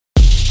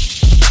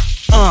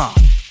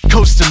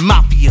Coaster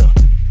Mafia,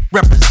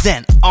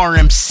 represent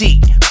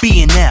RMC,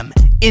 B&M,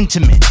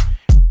 Intimate,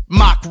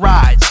 mock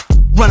rides,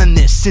 running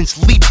this since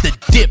Leap the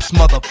Dips,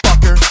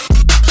 motherfucker.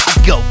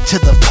 I go to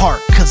the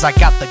park cause I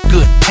got the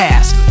good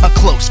pass, a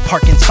close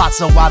parking spot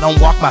so I don't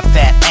walk my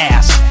fat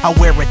ass. I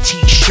wear a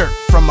t-shirt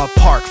from a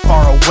park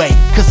far away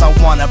cause I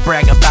wanna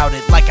brag about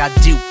it like I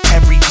do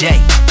every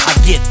day. I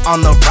get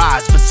on the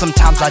rides but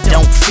sometimes I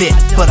don't fit,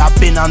 but I've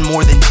been on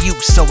more than you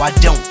so I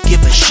don't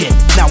give a shit.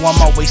 Now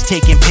I'm always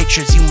taking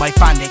pictures, you might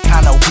find it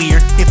kinda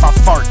weird. If I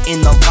fart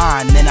in the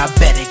line then I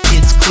bet it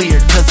gets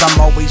cleared, cause I'm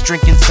always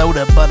drinking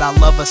soda but I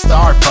love a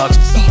Starbucks.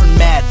 Eating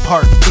mad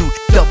park food,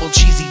 double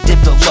cheesy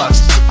dip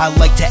deluxe. I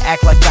like to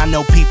act like I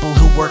know people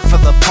who work for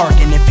the park,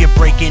 and if you're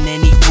breaking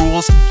any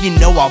rules, you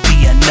know I'll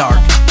be a narc.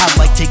 I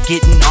like to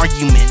get in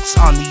arguments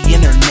on the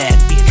internet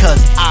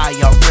because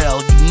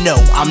IRL, you know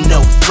I'm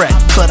no threat,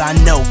 but I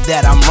know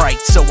that I'm right,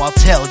 so I'll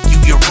tell you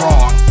you're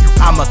wrong.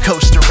 I'm a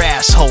coaster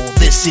asshole,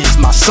 this is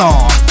my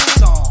song.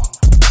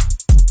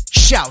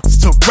 Shouts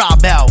to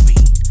Rob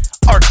Alvey,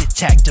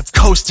 architect of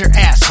coaster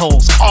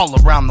assholes all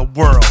around the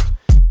world.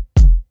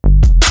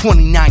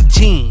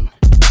 2019,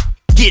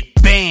 get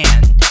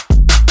banned.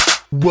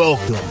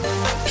 Welcome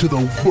to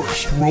the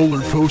worst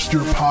roller coaster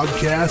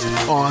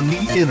podcast on the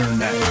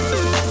internet.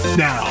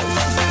 Now,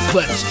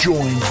 let's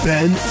join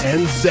Ben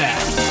and Zach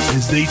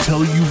as they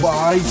tell you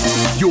why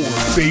your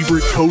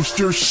favorite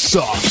coaster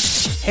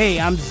sucks.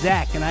 Hey, I'm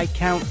Zach and I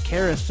count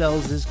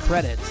carousels as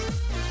credits.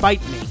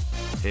 Fight me.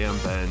 Hey, I'm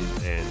Ben,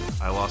 and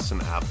I lost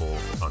an apple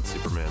on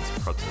Superman's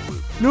pretzel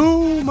loop.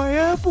 No, my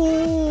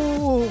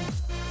apple!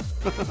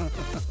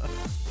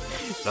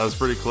 That was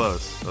pretty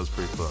close.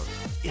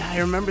 Yeah, I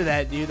remember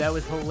that, dude. That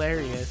was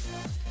hilarious.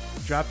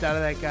 Dropped out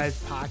of that guy's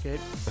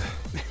pocket.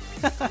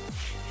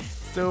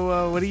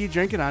 So, what are you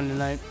drinking on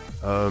tonight?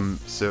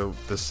 So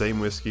the same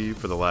whiskey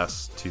for the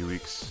last 2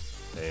 weeks,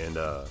 and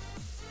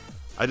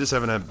I just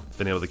haven't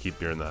been able to keep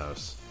beer in the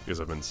house because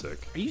I've been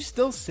sick. Are you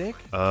still sick?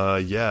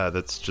 Yeah,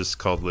 that's just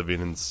called living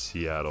in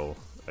Seattle.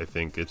 I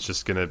think it's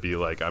just gonna be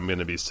like I'm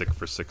gonna be sick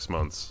for 6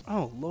 months.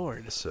 Oh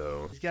Lord!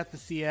 So he's got the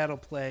Seattle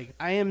plague.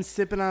 I am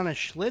sipping on a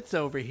Schlitz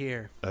over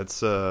here.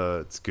 That's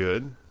it's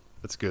good.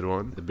 That's a good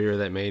one. The beer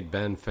that made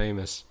Ben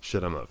famous.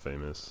 Shit, I'm not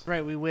famous.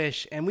 Right, we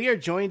wish. And we are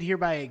joined here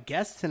by a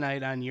guest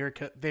tonight on your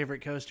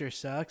favorite coaster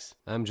sucks.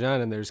 I'm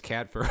John, and there's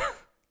cat fur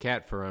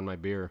on my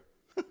beer.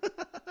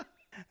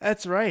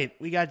 That's right.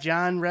 We got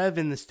John Rev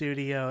in the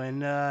studio,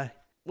 and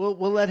we'll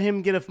let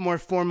him get a more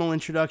formal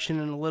introduction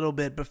in a little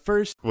bit. But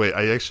first, wait,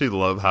 I actually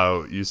love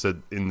how you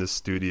said in the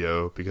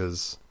studio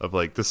because of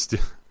like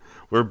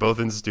we're both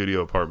in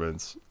studio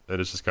apartments,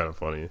 and it's just kind of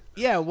funny.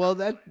 Yeah, well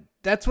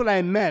that's what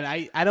I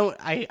meant.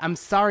 I'm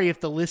sorry if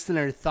the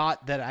listener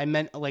thought that I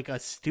meant like a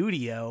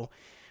studio.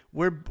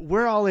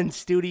 We're all in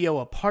studio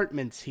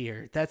apartments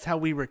here. That's how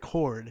we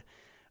record.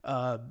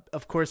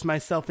 Of course,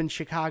 myself in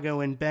Chicago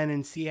and Ben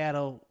in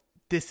Seattle.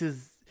 This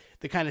is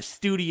the kind of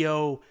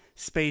studio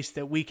space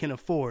that we can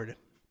afford.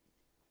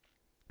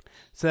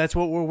 So that's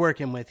what we're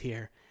working with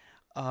here.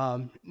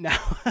 Now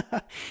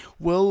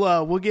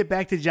we'll get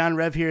back to John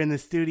Rev here in the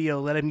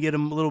studio. Let him get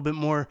him a little bit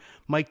more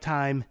mic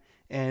time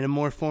and a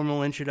more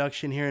formal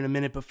introduction here in a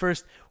minute. But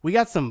first, we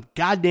got some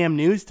goddamn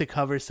news to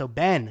cover. So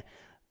Ben,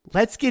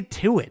 let's get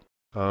to it.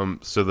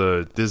 So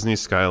the Disney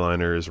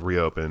Skyliner is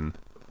reopened.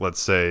 Let's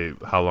say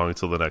how long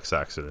until the next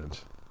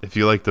accident. If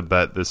you like to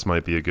bet, this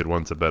might be a good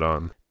one to bet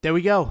on. There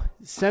we go.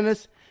 Send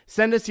us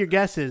your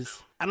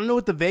guesses. I don't know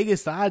what the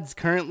Vegas odds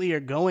currently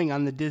are going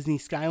on the Disney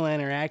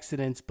Skyliner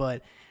accidents,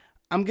 but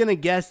I'm going to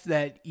guess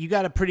that you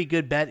got a pretty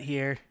good bet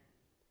here.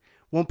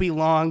 Won't be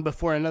long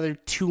before another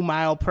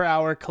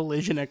 2-mile-per-hour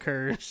collision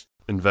occurs.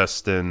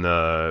 Invest in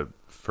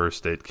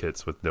first aid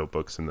kits with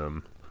notebooks in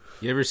them.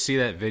 You ever see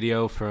that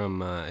video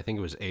from, I think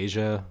it was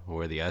Asia,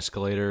 where the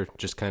escalator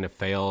just kind of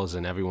fails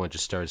and everyone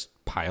just starts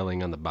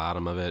piling on the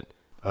bottom of it?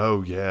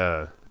 Oh,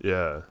 yeah.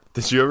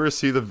 Did you ever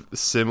see the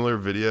similar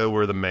video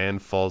where the man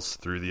falls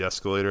through the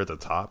escalator at the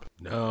top?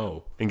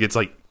 No. And gets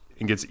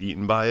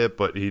eaten by it,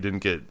 but he didn't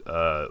get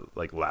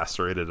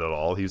lacerated at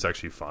all. He was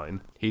actually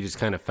fine. He just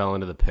kind of fell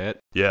into the pit?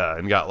 Yeah,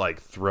 and got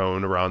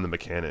thrown around the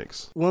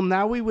mechanics. Well,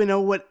 now we would know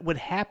what would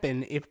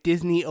happen if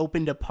Disney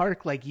opened a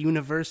park like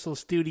Universal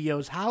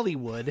Studios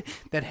Hollywood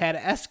that had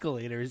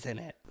escalators in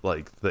it.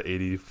 Like the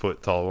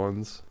 80-foot tall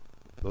ones.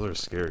 Those are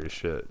scary as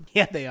shit.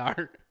 Yeah, they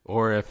are.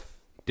 Or if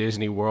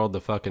Disney World,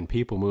 the fucking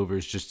people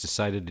movers, just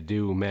decided to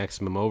do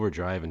maximum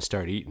overdrive and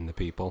start eating the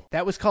people.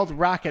 That was called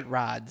rocket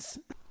rods.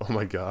 Oh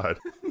my god.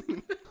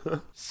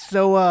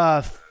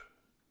 So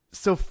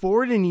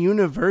Ford and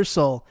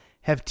Universal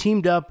have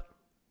teamed up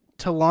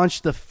to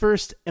launch the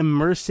first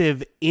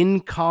immersive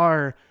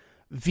in-car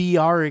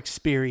VR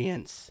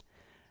experience.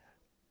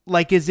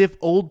 Like as if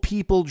old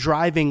people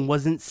driving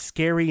wasn't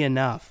scary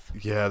enough.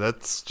 Yeah,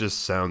 that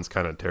just sounds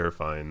kind of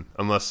terrifying.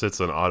 Unless it's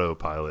an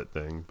autopilot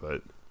thing,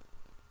 but...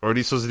 Or what are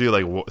you supposed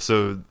to do,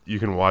 so you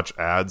can watch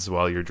ads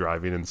while you're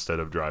driving instead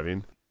of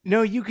driving?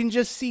 No, you can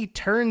just see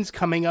turns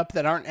coming up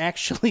that aren't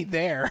actually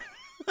there.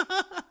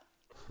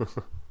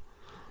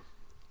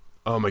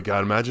 Oh my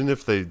god, imagine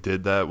if they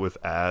did that with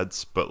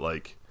ads, but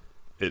like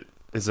it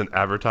is an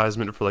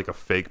advertisement for like a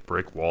fake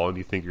brick wall and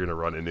you think you're gonna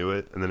run into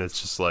it, and then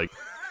it's just like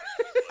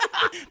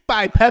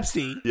Buy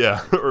Pepsi.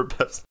 yeah, or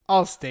Pepsi.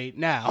 Allstate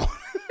now.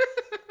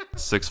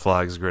 Six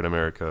Flags Great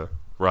America.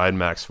 Ride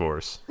Max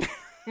Force.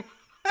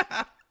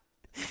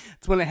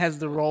 It's when it has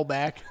the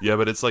rollback. Yeah,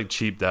 but it's like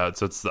cheaped out,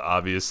 so it's the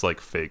obvious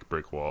like fake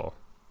brick wall.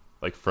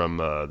 Like from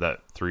that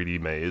 3D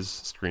Maze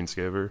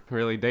screensaver.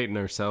 Really dating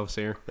ourselves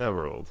here. Yeah,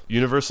 we're old.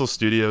 Universal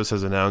Studios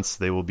has announced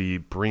they will be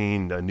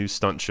bringing a new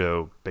stunt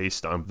show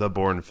based on the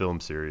Bourne film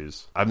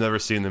series. I've never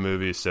seen the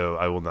movie, so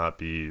I will not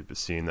be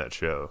seeing that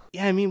show.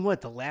 Yeah, I mean,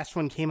 what? The last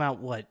one came out,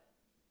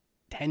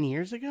 10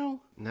 years ago?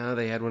 No,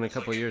 they had one a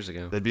couple years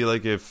ago. That'd be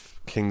like if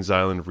Kings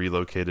Island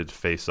relocated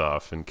Face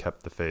Off and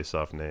kept the Face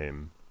Off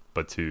name,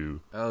 but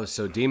to... Oh,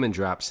 so Demon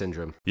Drop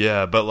Syndrome.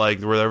 Yeah, but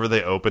like wherever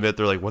they open it,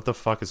 they're like, what the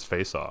fuck is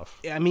Face Off?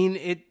 I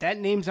mean, that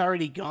name's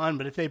already gone,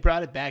 but if they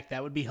brought it back,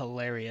 that would be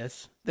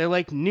hilarious. They're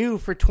like, new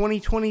for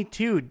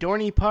 2022,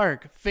 Dorney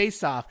Park,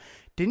 Face Off.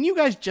 Didn't you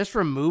guys just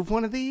remove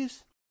one of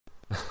these?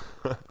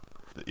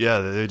 Yeah,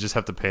 they just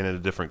have to paint it a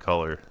different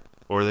color.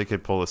 Or they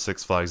could pull a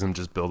Six Flags and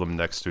just build them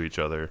next to each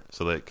other.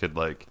 So they could,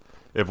 like,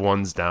 if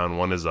one's down,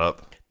 one is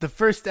up. The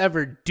first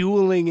ever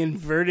dueling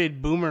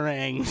inverted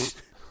boomerangs.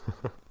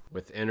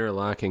 With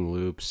interlocking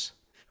loops.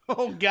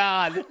 Oh,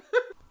 God.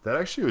 That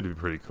actually would be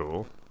pretty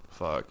cool.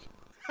 Fuck.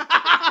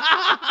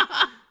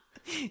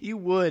 You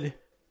would.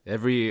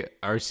 Every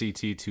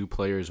RCT2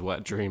 player's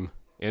wet dream.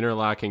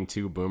 Interlocking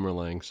two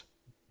boomerangs.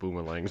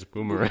 Boomerangs.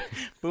 Boomerangs.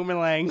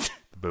 Boomerangs.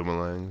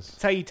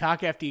 That's how you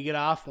talk after you get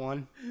off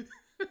one.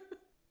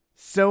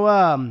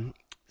 So,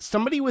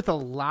 somebody with a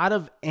lot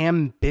of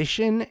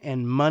ambition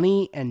and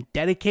money and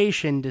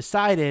dedication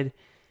decided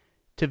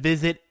to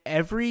visit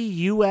every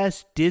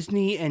U.S.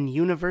 Disney and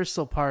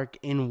Universal park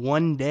in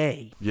one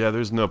day. Yeah,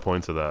 there's no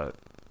point to that.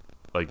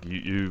 Like,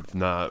 you've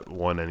not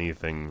won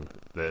anything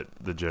that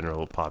the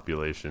general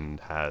population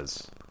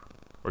has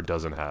or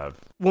doesn't have.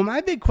 Well,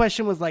 my big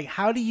question was, like,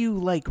 how do you,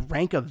 like,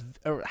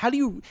 or how do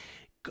you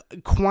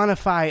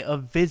quantify a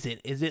visit?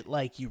 Is it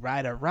like you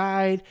ride a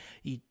ride,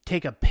 you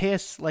take a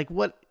piss? Like,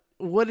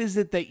 what is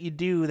it that you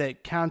do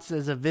that counts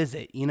as a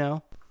visit, you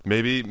know?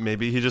 Maybe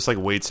he just, like,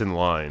 waits in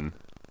line,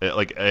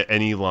 like,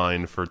 any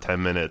line for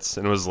 10 minutes,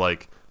 and it was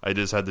like, I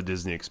just had the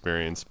Disney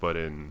experience, but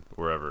in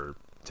wherever,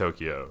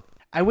 Tokyo.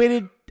 I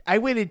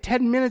waited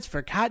 10 minutes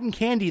for cotton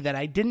candy that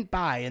I didn't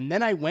buy, and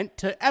then I went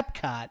to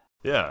Epcot.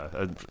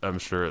 Yeah, I'm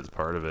sure it's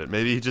part of it.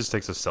 Maybe he just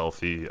takes a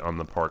selfie on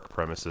the park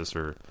premises,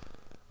 or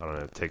I don't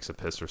know, takes a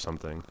piss or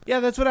something.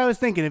 Yeah, that's what I was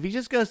thinking. If he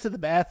just goes to the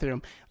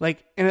bathroom,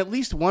 like, and at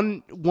least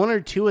one or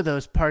two of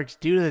those parks,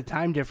 due to the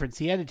time difference,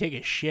 he had to take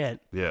a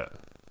shit. Yeah,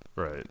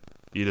 right.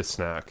 Eat a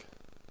snack.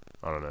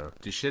 I don't know.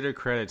 Do shitter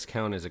credits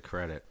count as a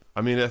credit?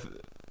 I mean,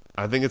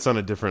 I think it's on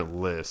a different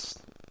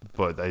list,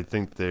 but I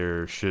think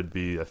there should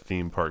be a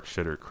theme park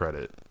shitter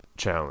credit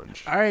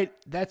challenge. All right,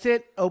 that's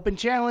it. Open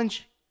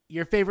challenge.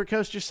 Your favorite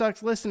Coaster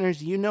Sucks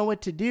listeners, you know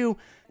what to do.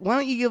 Why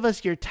don't you give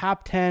us your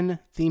top 10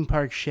 theme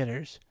park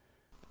shitters?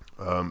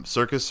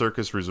 Circus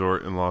Circus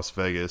Resort in Las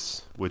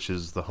Vegas, which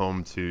is the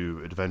home to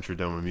Adventure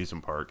Dome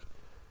Amusement Park,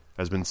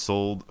 has been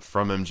sold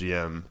from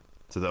MGM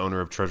to the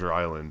owner of Treasure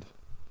Island,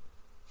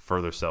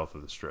 further south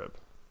of the Strip.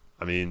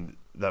 I mean,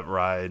 that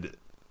ride,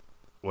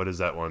 what is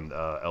that one?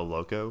 El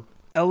Loco?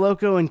 El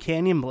Loco and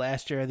Canyon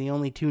Blaster are the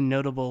only two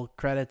notable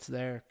credits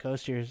there,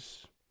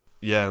 coasters.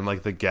 Yeah, and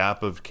like the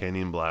gap of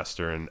Canyon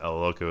Blaster and El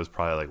Loco is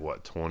probably like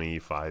what,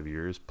 25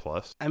 years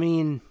plus. I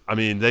mean,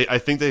 I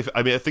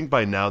think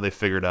by now they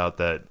figured out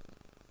that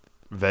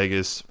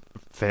Vegas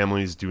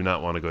families do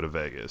not want to go to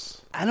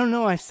Vegas. I don't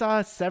know. I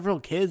saw several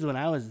kids when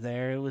I was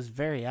there. It was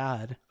very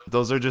odd.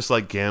 Those are just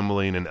like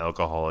gambling and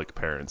alcoholic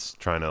parents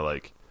trying to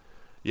like,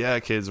 yeah,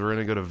 kids, we're going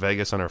to go to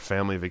Vegas on our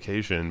family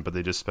vacation, but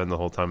they just spend the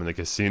whole time in the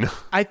casino.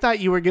 I thought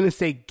you were going to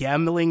say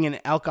gambling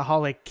and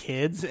alcoholic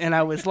kids, and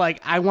I was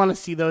like, I want to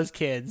see those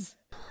kids.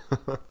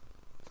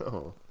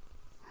 No.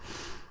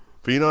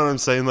 But you know what I'm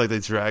saying? Like, they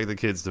drag the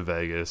kids to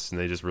Vegas, and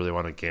they just really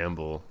want to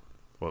gamble.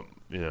 Well,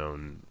 you know.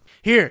 And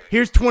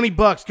here's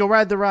 $20. Go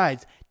ride the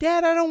rides.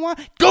 Dad, I don't want...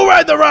 Go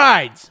ride the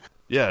rides!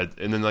 yeah,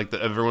 and then, like,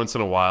 every once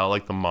in a while,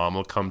 like, the mom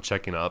will come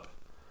checking up,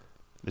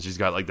 and she's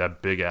got, like,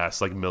 that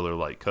big-ass, like, Miller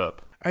Lite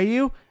cup. Are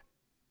you...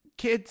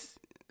 Kids,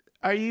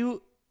 are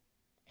you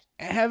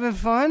having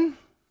fun?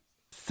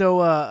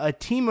 So, a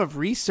team of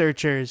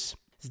researchers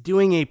is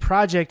doing a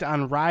project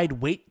on ride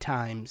wait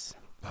times.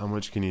 How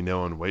much can you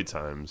know on wait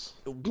times?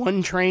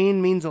 One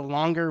train means a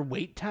longer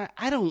wait time?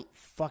 I don't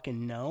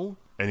fucking know.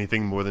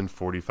 Anything more than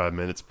 45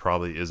 minutes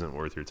probably isn't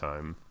worth your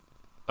time.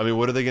 I mean,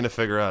 what are they going to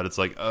figure out? It's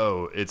like,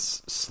 oh,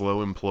 it's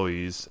slow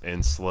employees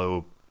and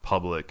slow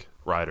public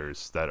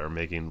riders that are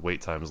making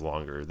wait times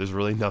longer. There's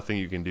really nothing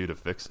you can do to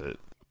fix it.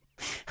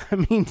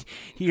 I mean,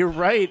 you're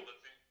right.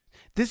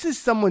 This is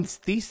someone's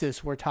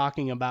thesis we're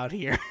talking about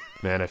here.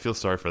 Man, I feel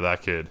sorry for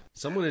that kid.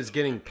 Someone is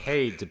getting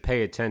paid to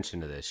pay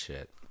attention to this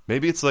shit.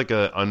 Maybe it's like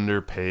a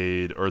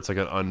underpaid or it's like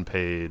an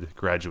unpaid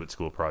graduate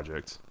school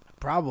project.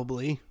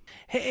 Probably.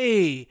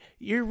 Hey,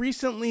 you're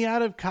recently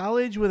out of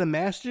college with a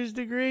master's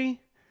degree?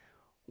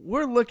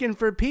 We're looking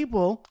for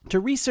people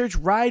to research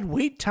ride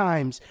wait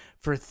times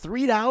for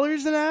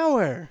 $3 an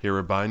hour. Here,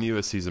 we're buying you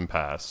a season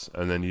pass,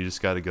 and then you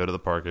just got to go to the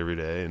park every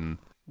day, and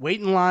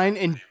Wait in line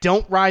and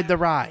don't ride the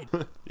ride.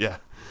 yeah,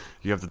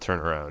 you have to turn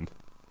around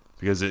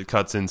because it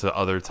cuts into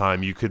other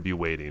time you could be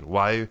waiting.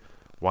 Why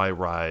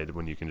ride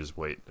when you can just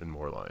wait in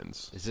more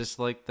lines? Is this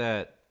like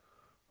that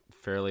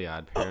Fairly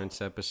Odd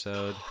Parents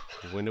episode?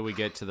 When do we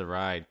get to the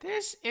ride?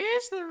 This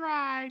is the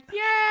ride.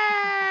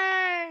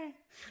 Yay!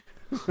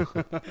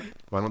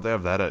 Why don't they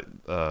have that at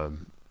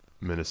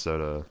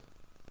Minnesota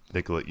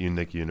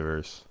Nick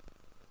Universe?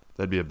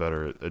 That'd be a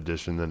better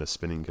addition than a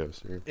spinning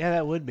coaster. Yeah,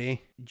 that would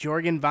be.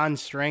 Jorgen von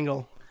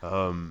Strangle.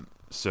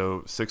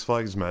 So Six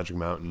Flags Magic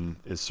Mountain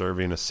is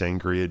serving a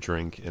sangria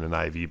drink in an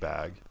IV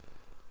bag.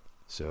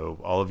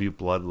 So all of you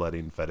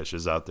bloodletting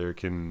fetishes out there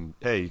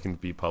you can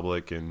be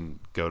public and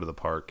go to the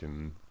park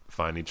and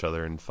find each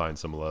other and find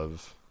some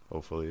love,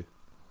 hopefully.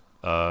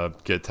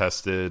 Get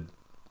tested,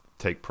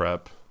 take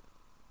PrEP,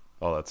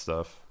 all that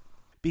stuff.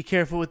 Be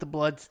careful with the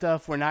blood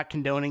stuff. We're not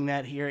condoning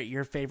that here at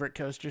Your Favorite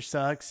Coaster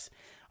Sucks.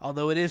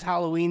 Although it is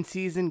Halloween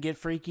season, get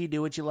freaky,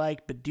 do what you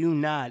like, but do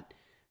not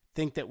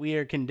think that we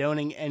are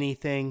condoning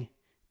anything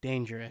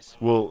dangerous.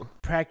 Well,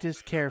 Practice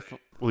careful.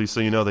 Well, so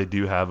you know they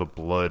do have a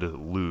blood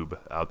lube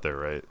out there,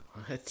 right?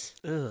 What?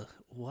 Ugh,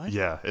 what?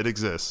 Yeah, it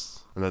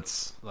exists. And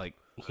that's... Like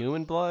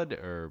human blood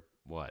or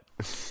what?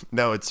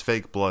 No, it's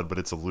fake blood, but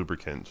it's a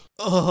lubricant.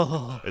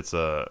 Oh. It's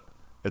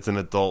an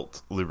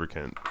adult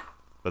lubricant.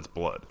 That's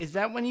blood. Is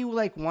that when you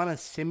want to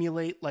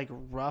simulate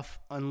rough,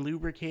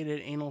 unlubricated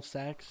anal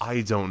sex?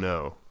 I don't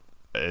know.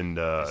 And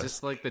Is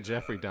this like the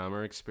Jeffrey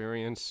Dahmer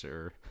experience,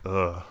 or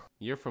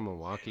you're from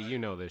Milwaukee, you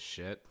know this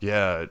shit?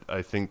 Yeah,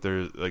 I think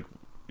there's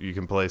you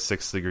can play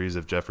 6 Degrees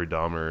of Jeffrey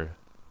Dahmer.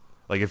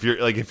 If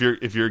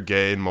you're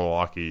gay in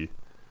Milwaukee,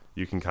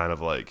 you can kind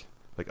of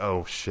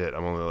oh shit,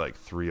 I'm only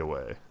 3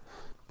 away.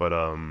 But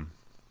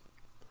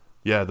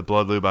yeah, the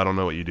blood lube, I don't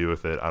know what you do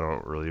with it. I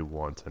don't really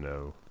want to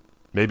know.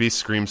 Maybe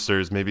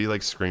Screamsters,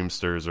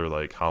 Screamsters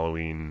or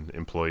Halloween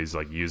employees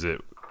use it.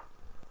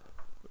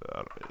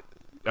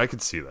 I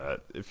could see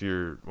that if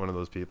you're one of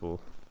those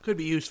people. Could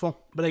be useful,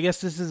 but I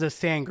guess this is a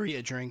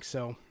sangria drink,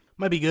 so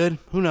might be good.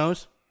 Who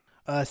knows?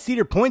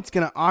 Cedar Point's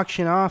going to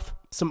auction off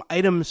some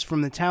items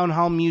from the Town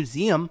Hall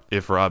Museum.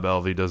 If Rob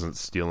Elvey doesn't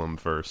steal them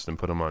first and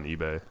put them on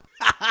eBay.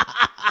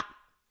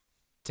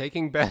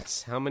 Taking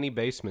bets, how many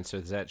basements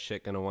is that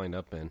shit going to wind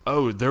up in?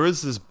 Oh, there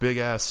was this big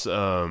ass,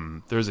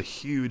 there's a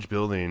huge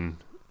building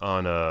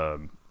on,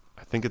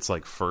 I think it's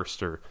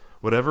First or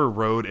whatever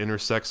road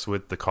intersects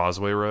with the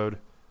Causeway Road,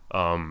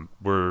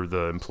 where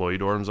the employee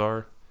dorms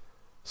are.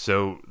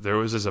 So there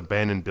was this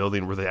abandoned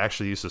building where they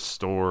actually used to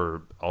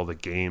store all the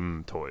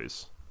game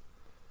toys.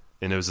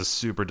 And it was a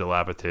super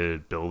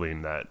dilapidated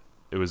building that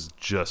it was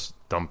just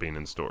dumping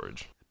in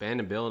storage.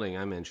 Abandoned building,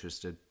 I'm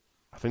interested.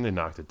 I think they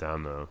knocked it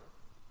down, though.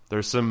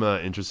 There's some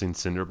interesting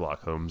cinder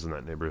block homes in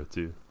that neighborhood,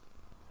 too.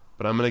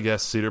 But I'm going to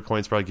guess Cedar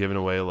Point's probably giving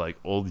away,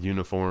 old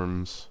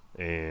uniforms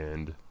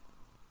and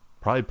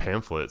probably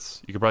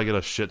pamphlets. You could probably get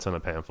a shit ton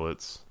of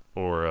pamphlets.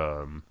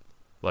 Or,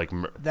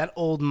 that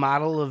old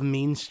model of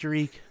Mean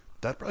Streak.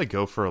 That'd probably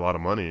go for a lot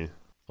of money.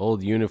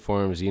 Old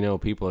uniforms,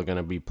 people are going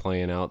to be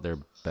playing out their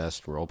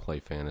best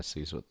roleplay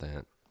fantasies with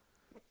that.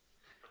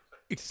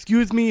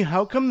 Excuse me,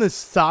 how come the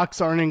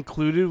socks aren't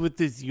included with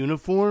this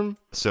uniform?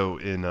 So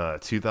in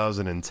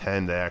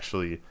 2010, they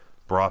actually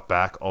brought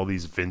back all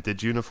these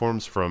vintage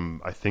uniforms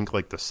from, I think,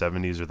 the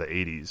 70s or the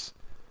 80s.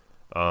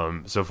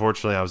 So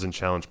fortunately, I was in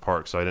Challenge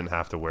Park, so I didn't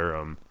have to wear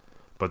them.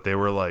 But they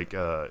were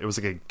it was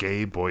a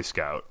gay Boy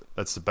Scout.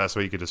 That's the best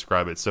way you could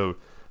describe it. So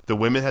the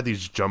women had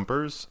these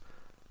jumpers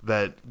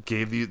that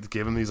gave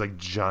them these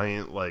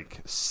giant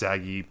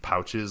saggy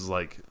pouches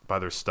by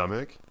their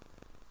stomach,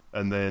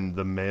 and then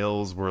the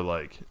males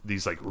were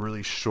these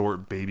really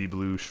short baby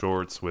blue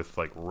shorts with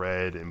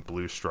red and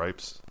blue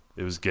stripes.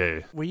 It was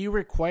gay. Were you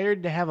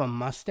required to have a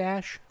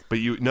mustache? But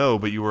you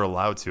were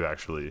allowed to,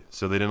 actually.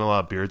 So they didn't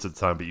allow beards at the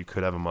time, but you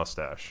could have a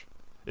mustache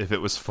if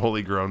it was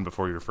fully grown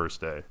before your first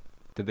day.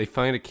 Did they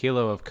find a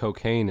kilo of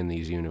cocaine in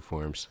these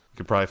uniforms? You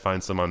could probably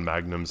find some on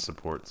Magnum's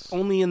supports.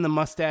 Only in the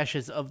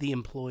mustaches of the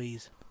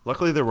employees.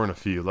 Luckily, there weren't a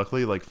few.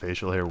 Luckily,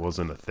 facial hair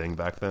wasn't a thing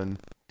back then.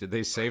 Did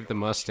they save the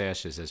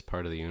mustaches as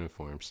part of the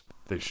uniforms?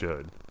 They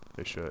should.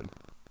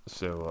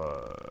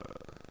 So,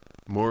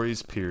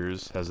 Maurice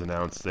Piers has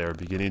announced they are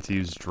beginning to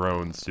use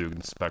drones to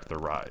inspect the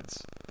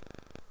rides.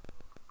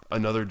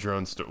 Another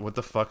drone what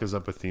the fuck is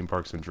up with theme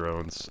parks and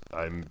drones?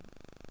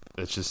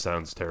 It just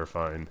sounds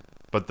terrifying.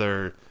 But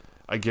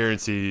I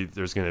guarantee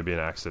there's going to be an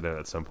accident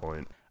at some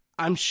point.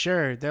 I'm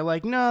sure.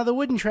 They're no, the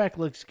wooden track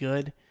looks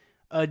good.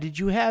 Did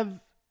you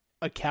have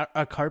a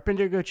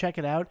carpenter go check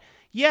it out?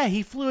 Yeah,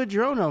 he flew a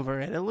drone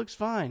over it. It looks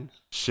fine.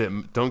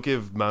 Shit, don't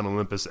give Mount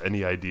Olympus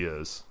any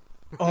ideas.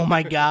 Oh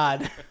my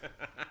god.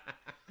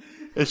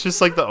 It's just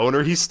the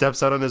owner, he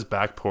steps out on his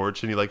back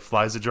porch and he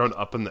flies the drone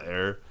up in the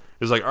air.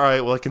 He's all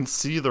right, well, I can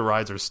see the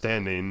rides are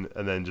standing,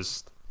 and then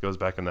just Goes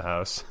back in the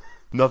house.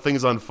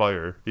 Nothing's on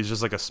fire. He's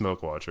just like a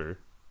smoke watcher.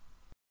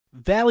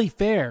 Valley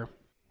Fair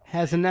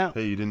has announced.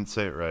 Hey, you didn't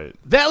say it right.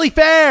 Valley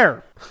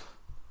Fair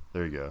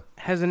There you go.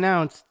 has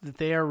announced that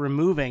they are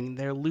removing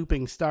their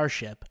looping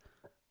starship.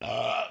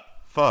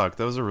 Fuck,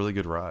 that was a really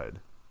good ride.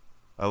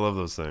 I love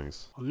those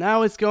things. Well,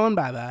 now it's going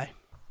bye-bye.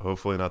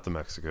 Hopefully not to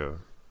Mexico.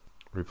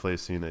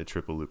 Replacing a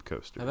triple loop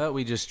coaster. How about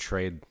we just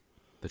trade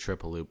the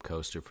triple loop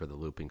coaster for the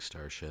looping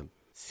starship?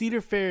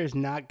 Cedar Fair is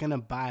not going to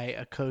buy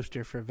a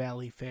coaster for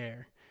Valley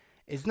Fair.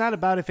 It's not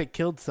about if it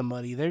killed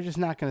somebody. They're just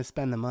not going to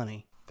spend the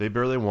money. They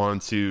barely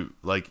want to,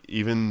 like,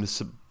 even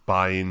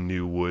buying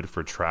new wood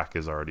for track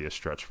is already a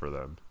stretch for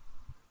them.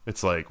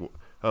 It's like,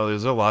 oh,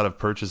 there's a lot of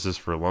purchases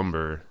for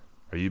lumber.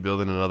 Are you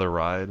building another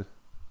ride?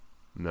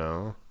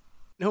 No.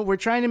 No, we're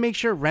trying to make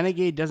sure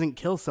Renegade doesn't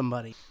kill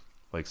somebody.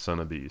 Like Son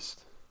of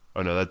Beast.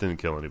 Oh, no, that didn't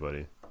kill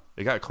anybody.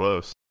 It got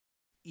close.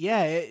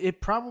 Yeah, it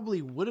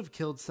probably would have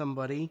killed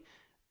somebody.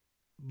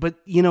 But,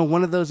 you know,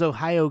 one of those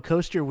Ohio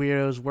coaster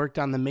weirdos worked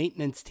on the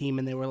maintenance team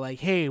and they were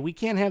like, hey, we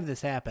can't have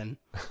this happen.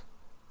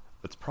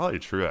 That's probably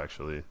true,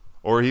 actually.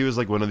 Or he was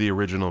like one of the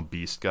original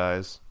Beast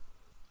guys.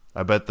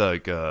 I bet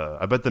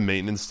the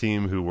maintenance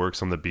team who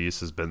works on the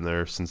Beast has been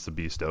there since the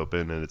Beast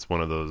opened, and it's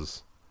one of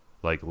those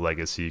like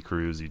legacy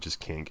crews you just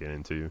can't get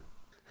into.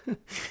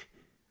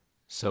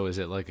 So is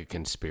it like a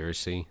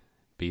conspiracy?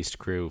 Beast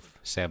crew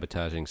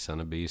sabotaging Son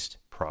of Beast?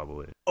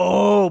 Probably.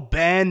 Oh,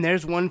 Ben,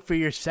 there's one for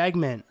your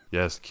segment.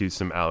 Yes, cue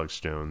some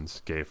Alex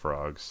Jones, Gay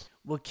Frogs.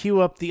 We'll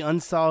cue up the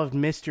Unsolved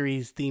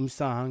Mysteries theme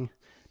song.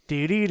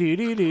 Do do do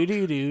do do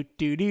do do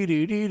do do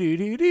do do do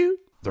do do.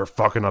 They're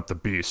fucking up the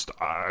Beast.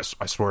 I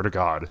swear to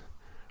God. And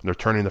they're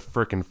turning the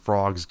frickin'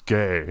 frogs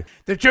gay.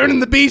 They're turning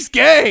the beast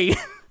gay.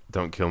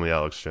 Don't kill me,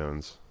 Alex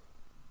Jones.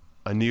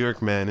 A New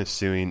York man is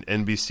suing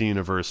NBC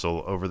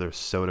Universal over their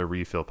soda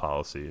refill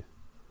policy.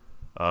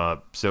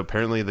 So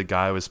apparently the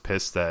guy was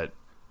pissed that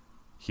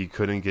he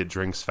couldn't get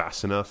drinks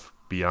fast enough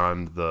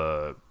beyond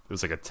it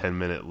was like a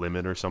 10-minute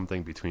limit or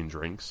something between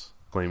drinks,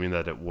 claiming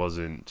that it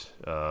wasn't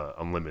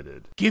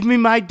unlimited. Give me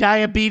my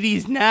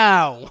diabetes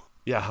now.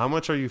 Yeah, how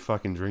much are you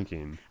fucking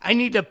drinking? I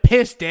need to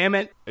piss, damn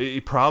it.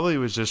 He probably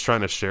was just trying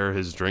to share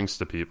his drinks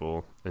to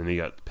people, and he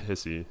got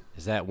pissy.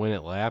 Is that when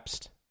it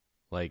lapsed?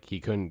 Like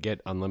he couldn't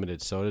get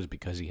unlimited sodas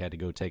because he had to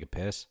go take a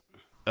piss?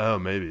 Oh,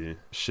 maybe.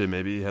 Shit,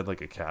 maybe he had like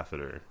a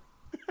catheter.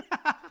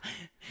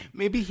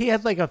 Maybe he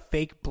had like a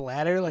fake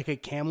bladder, like a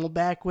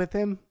Camelback with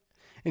him.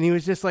 And he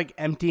was just like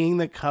emptying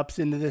the cups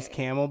into this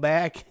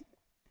Camelback.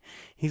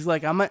 He's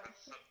like, I'm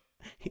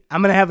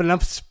gonna have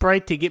enough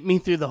Sprite to get me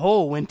through the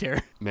whole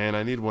winter. Man,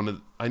 I need one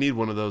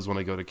of those when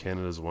I go to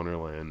Canada's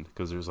Wonderland,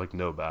 because there's like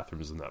no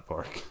bathrooms in that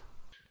park.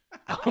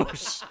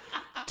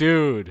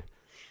 Dude,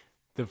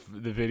 the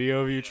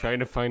video of you trying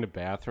to find a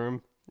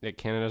bathroom at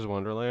Canada's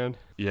Wonderland?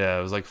 Yeah,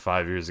 it was like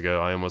 5 years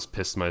ago. I almost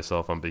pissed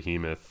myself on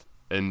Behemoth,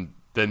 and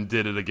then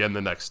did it again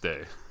the next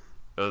day.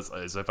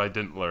 As if I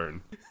didn't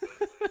learn.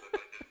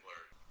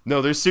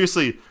 No, there's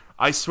seriously,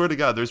 I swear to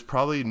God, there's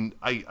probably,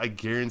 I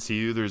guarantee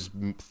you there's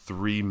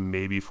 3,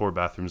 maybe 4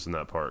 bathrooms in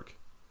that park.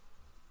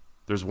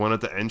 There's one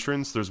at the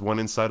entrance, there's one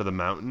inside of the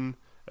mountain,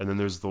 and then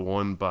there's the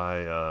one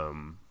by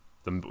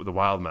the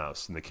Wild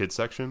Mouse in the kids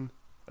section.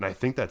 And I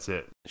think that's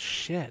it.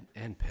 Shit.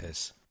 And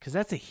piss. Because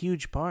that's a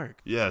huge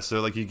park. Yeah, so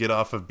like you get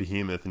off of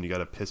Behemoth and you got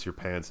to piss your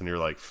pants and you're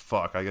like,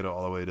 fuck, I got to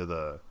all the way to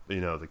the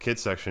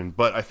kids section.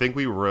 But I think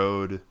we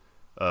rode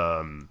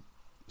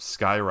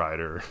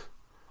Skyrider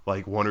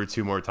like 1 or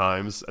 2 more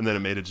times, and then it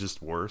made it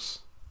just worse.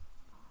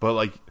 But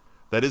like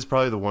that is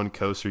probably the one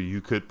coaster you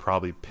could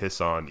probably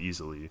piss on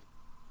easily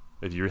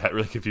if you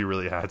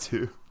really had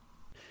to.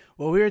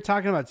 Well, we were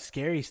talking about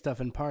scary stuff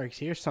in parks.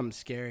 Here's something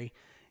scary.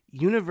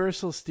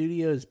 Universal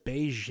Studios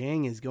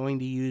Beijing is going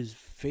to use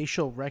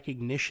facial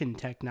recognition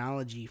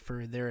technology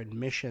for their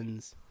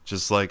admissions.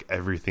 Just like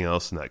everything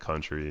else in that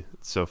country.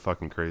 It's so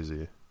fucking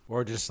crazy.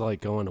 Or just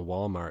like going to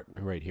Walmart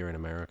right here in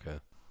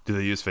America. Do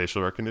they use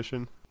facial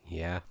recognition?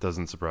 Yeah.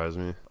 Doesn't surprise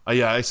me.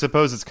 Yeah, I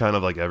suppose it's kind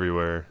of like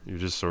everywhere. You're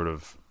just sort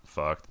of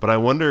fucked. But I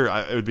wonder,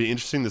 it would be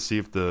interesting to see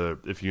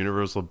if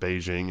Universal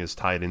Beijing is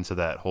tied into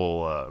that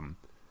whole,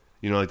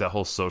 like that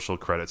whole social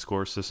credit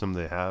score system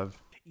they have.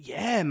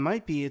 Yeah, it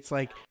might be. It's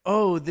like,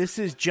 oh, this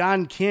is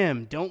John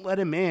Kim. Don't let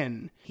him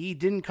in. He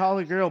didn't call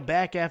a girl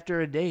back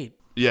after a date.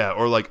 Yeah,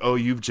 or like, oh,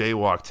 you've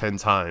jaywalked 10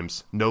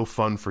 times. No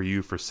fun for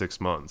you for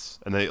 6 months.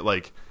 And they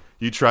like,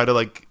 you try to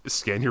like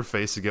scan your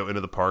face to go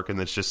into the park,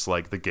 and it's just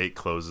like the gate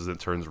closes and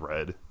turns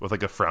red with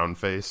like a frown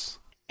face.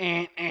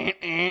 You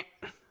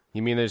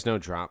mean there's no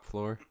drop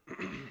floor?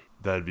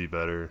 That'd be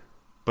better.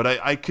 But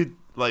I could,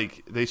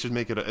 like, they should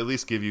make it at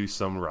least give you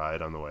some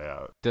ride on the way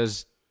out.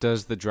 Does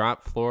the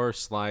drop floor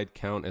slide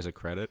count as a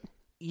credit?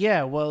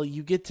 Yeah, well,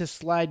 you get to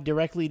slide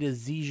directly to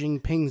Xi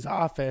Jinping's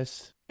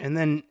office and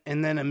then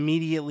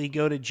immediately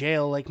go to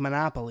jail like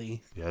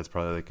Monopoly. Yeah, it's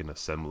probably like an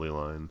assembly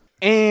line.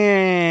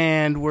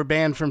 And we're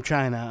banned from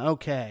China.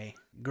 Okay,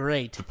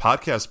 great. The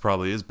podcast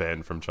probably is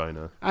banned from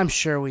China. I'm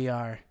sure we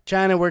are.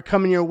 China, we're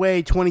coming your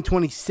way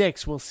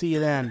 2026. We'll see you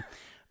then.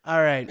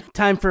 All right,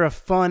 time for a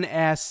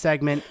fun-ass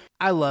segment.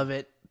 I love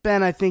it.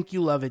 Ben, I think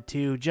you love it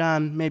too.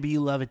 John, maybe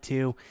you love it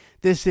too.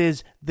 This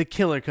is the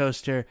Killer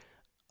Coaster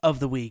of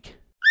the week.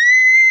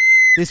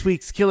 This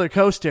week's Killer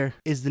Coaster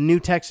is the new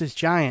Texas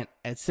Giant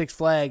at Six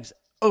Flags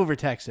Over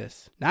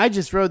Texas. Now, I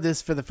just rode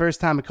this for the first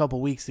time a couple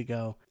weeks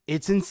ago.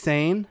 It's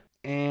insane,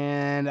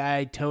 and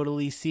I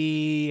totally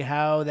see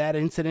how that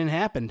incident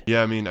happened.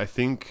 Yeah, I mean, I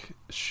think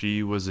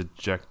she was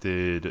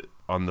ejected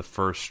on the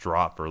first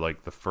drop, or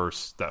like that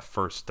first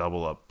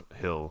double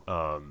uphill.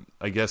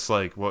 I guess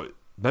like what.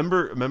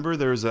 Remember,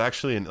 there was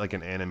actually an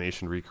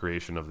animation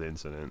recreation of the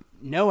incident.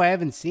 No, I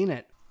haven't seen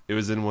it. It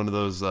was in one of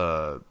those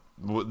the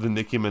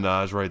Nicki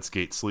Minaj ride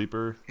Skate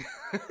Sleeper.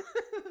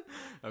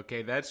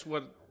 Okay, that's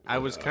what I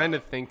was kind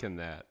of thinking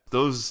that.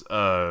 Those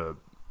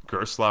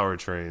Gerstlauer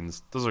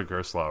trains, those are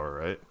Gerstlauer,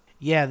 right?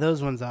 Yeah,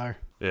 those ones are.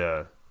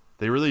 Yeah.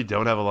 They really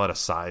don't have a lot of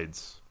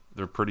sides.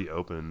 They're pretty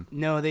open.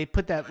 No, they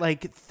put that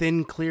like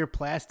thin clear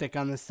plastic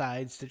on the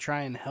sides to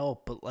try and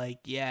help, but like,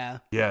 yeah.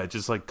 Yeah, it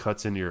just like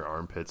cuts into your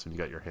armpits when you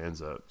got your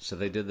hands up. So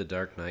they did the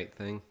Dark Knight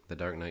thing? The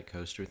Dark Knight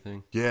coaster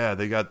thing? Yeah,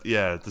 they got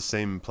the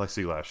same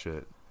plexiglass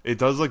shit. It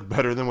does look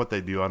better than what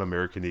they do on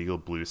American Eagle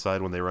Blue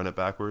Side when they run it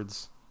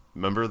backwards.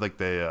 Remember, like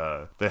they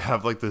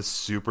have like the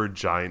super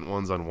giant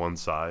ones on one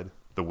side,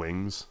 the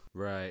wings.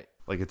 Right.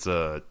 Like it's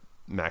a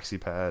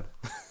maxi pad.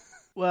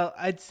 Well,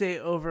 I'd say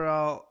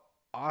overall,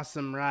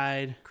 awesome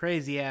ride,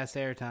 crazy ass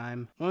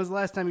airtime. When was the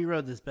last time you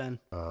rode this, Ben?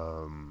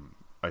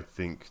 I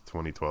think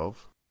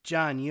 2012.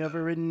 John, you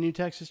ever ridden New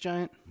Texas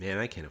Giant? Man,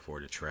 I can't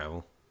afford to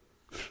travel.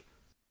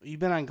 You've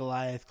been on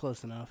Goliath,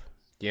 close enough.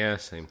 Yeah,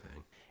 same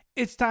thing.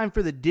 It's time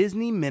for the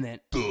Disney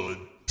Minute.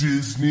 The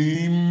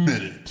Disney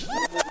Minute.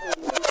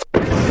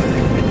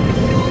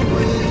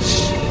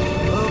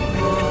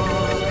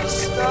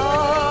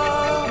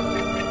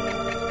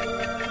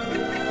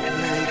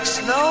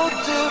 Makes no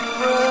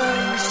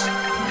difference who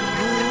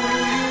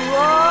you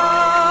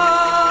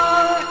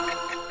are.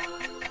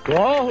 To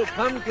all who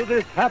come to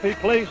this happy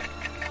place,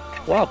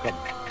 welcome.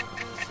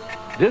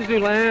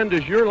 Disneyland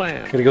is your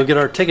land. Gonna go get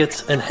our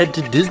tickets and head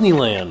to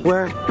Disneyland.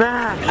 We're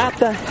back at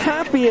the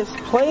happiest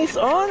place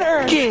on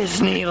earth,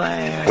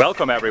 Disneyland.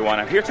 Welcome, everyone.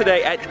 I'm here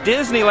today at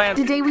Disneyland.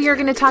 Today we are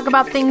going to talk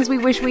about things we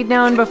wish we'd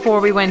known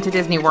before we went to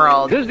Disney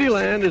World.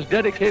 Disneyland is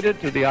dedicated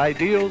to the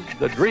ideals,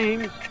 the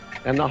dreams,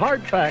 and the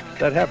hard facts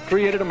that have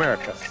created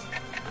America,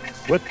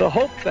 with the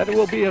hope that it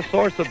will be a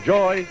source of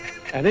joy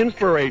and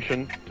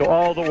inspiration to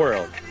all the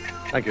world.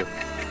 Thank you.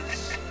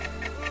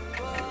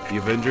 The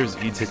Avengers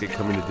e-ticket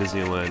coming to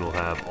Disneyland will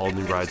have all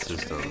new ride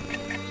system.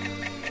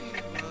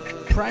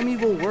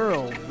 Primeval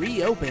World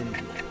reopened.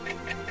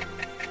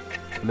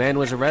 A man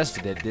was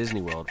arrested at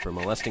Disney World for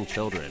molesting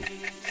children.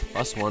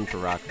 +1 for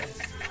rock ride.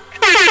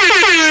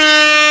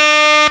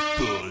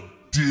 The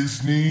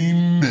Disney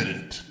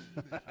Minute.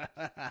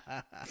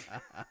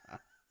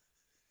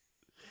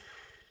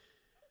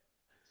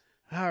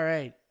 All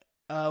right.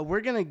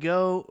 We're going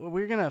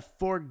to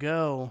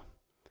forego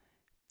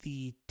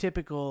the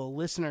typical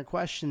listener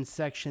questions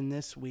section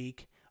this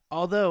week.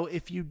 Although,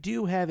 if you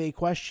do have a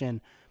question,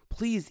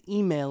 please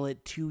email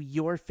it to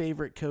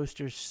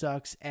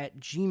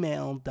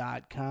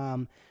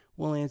yourfavoritecoastersucks@gmail.com.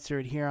 We'll answer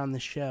it here on the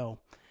show.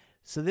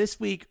 So this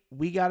week,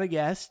 we got a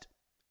guest,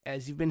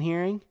 as you've been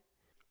hearing.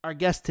 Our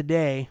guest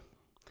today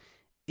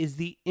is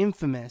the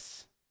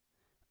infamous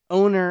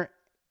owner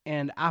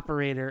and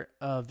operator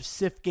of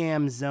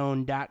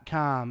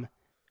SifGamZone.com.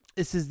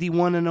 This is the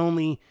one and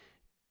only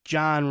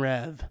John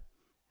Rev.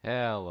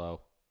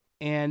 Hello.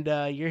 And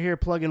you're here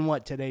plugging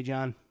what today,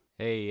 John?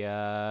 Hey,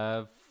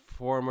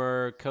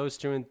 former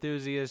coaster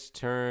enthusiast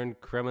turned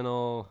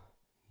criminal.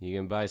 You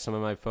can buy some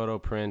of my photo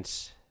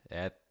prints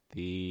at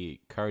the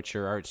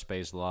Karcher Art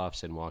Space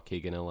Lofts in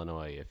Waukegan,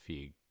 Illinois, if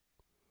you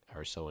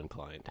are so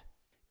inclined.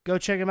 Go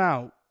check him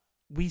out.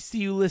 We see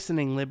you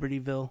listening,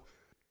 Libertyville.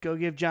 Go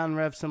give John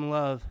Rev some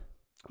love.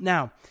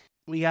 Now,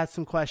 we got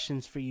some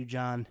questions for you,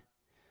 John.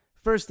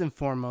 First and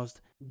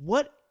foremost,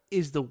 what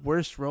is the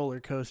worst roller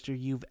coaster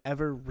you've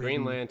ever ridden?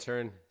 Green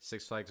Lantern,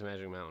 Six Flags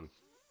Magic Mountain.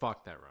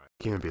 Fuck that ride.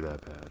 Can't be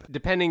that bad.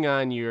 Depending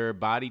on your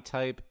body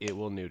type, it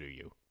will neuter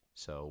you.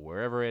 So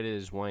wherever it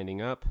is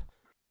winding up,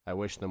 I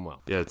wish them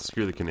well. Yeah,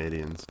 screw the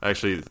Canadians.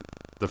 Actually,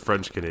 the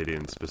French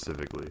Canadians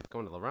specifically.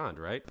 Going to La Ronde,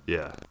 right?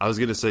 Yeah, I was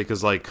gonna say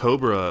because like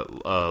Cobra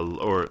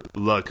or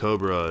La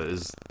Cobra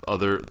is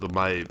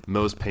my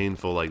most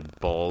painful like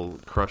ball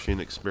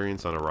crushing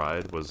experience on a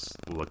ride was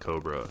La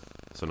Cobra.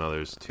 So now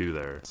there's two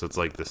there. So it's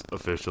like this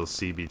official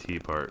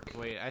CBT park.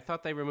 Wait, I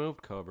thought they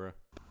removed Cobra.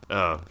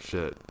 Oh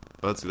shit!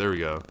 There we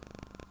go.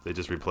 They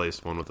just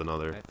replaced one with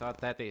another. I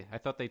thought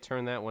they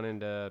turned that one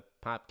into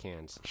pop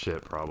cans.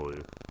 Shit, probably.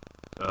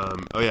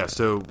 Oh yeah,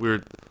 so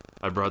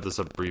I brought this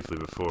up briefly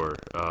before.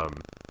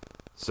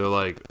 So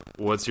like,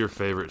 what's your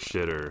favorite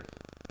shitter?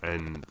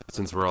 And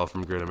since we're all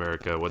from Great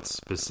America, what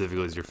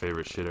specifically is your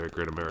favorite shitter at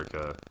Great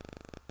America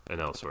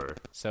and elsewhere?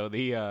 So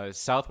the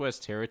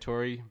Southwest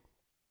Territory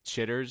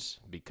shitters,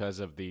 because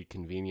of the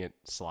convenient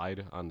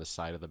slide on the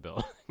side of the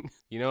building.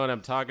 You know what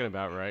I'm talking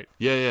about, right?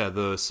 Yeah,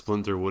 the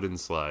splinter wooden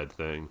slide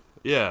thing.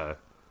 Yeah.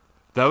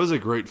 That was a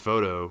great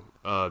photo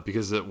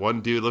because that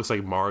one dude looks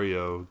like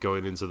Mario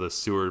going into the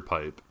sewer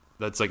pipe.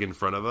 That's like in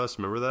front of us.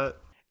 Remember that?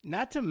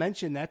 Not to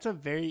mention, that's a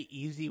very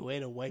easy way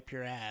to wipe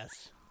your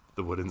ass.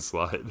 The wooden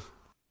slide.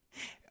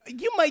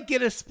 You might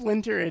get a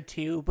splinter or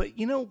two, but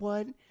you know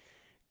what?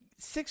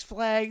 Six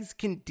Flags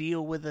can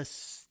deal with a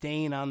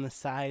stain on the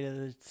side of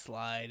the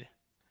slide.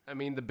 I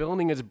mean, the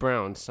building is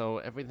brown, so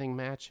everything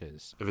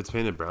matches. If it's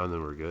painted brown,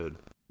 then we're good.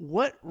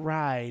 What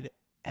ride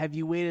have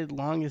you waited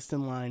longest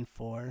in line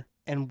for,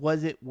 and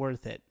was it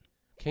worth it?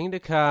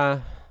 Kingda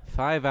Ka,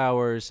 5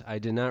 hours. I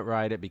did not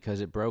ride it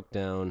because it broke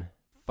down.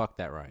 Fuck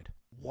that ride.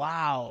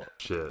 Wow.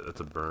 Shit,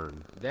 that's a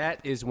burn. That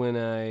is when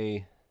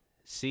I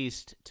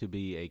ceased to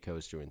be a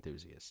coaster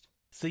enthusiast.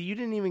 So you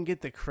didn't even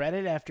get the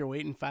credit after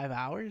waiting 5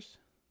 hours?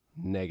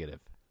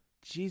 Negative.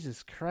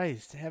 Jesus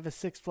Christ, have a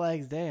Six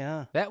Flags day,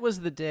 huh? That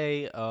was the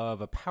day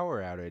of a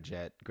power outage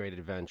at Great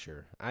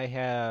Adventure. I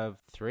have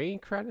 3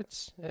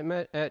 credits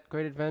at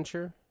Great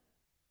Adventure.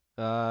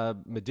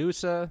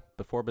 Medusa,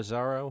 before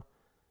Bizarro.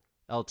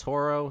 El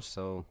Toro,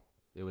 so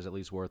it was at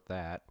least worth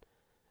that.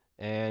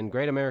 And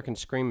Great American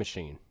Scream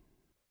Machine.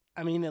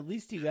 I mean, at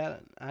least you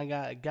got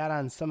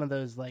on some of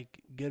those,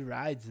 like, good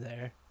rides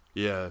there.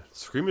 Yeah,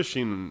 Scream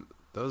Machine,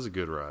 that was a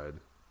good ride.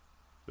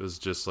 It was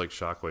just like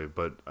Shockwave,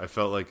 but I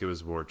felt like it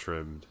was more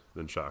trimmed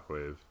than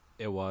Shockwave.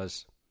 It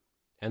was.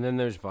 And then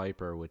there's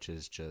Viper, which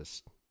is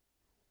just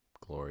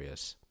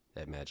glorious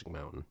at Magic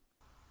Mountain.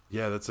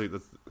 Yeah, that's a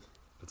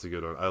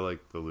good one. I like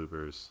the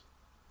loopers.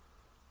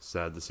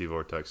 Sad to see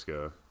Vortex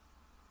go.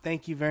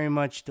 Thank you very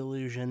much,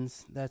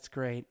 Delusions. That's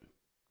great.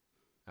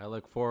 I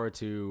look forward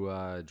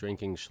to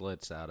drinking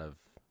Schlitz out of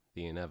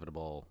the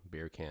inevitable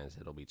beer cans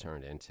it'll be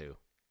turned into.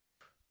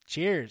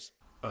 Cheers.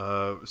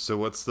 So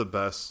what's the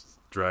best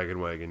Dragon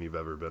Wagon you've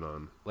ever been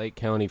on? Lake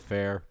County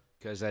Fair,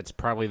 because that's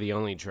probably the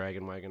only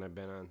Dragon Wagon I've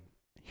been on.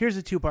 Here's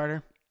a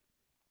two-parter.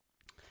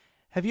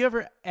 Have you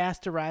ever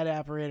asked a ride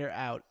operator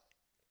out?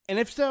 And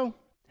if so,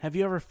 have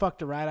you ever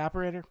fucked a ride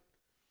operator?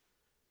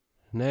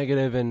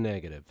 Negative and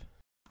negative.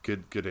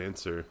 Good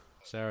answer.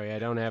 Sorry, I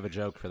don't have a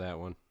joke for that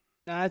one.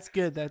 No, that's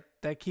good.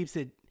 That keeps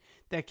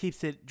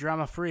it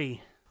drama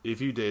free.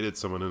 If you dated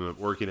someone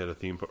working at a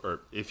theme park,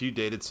 or if you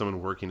dated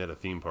someone working at a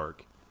theme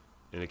park,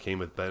 and it came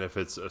with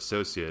benefits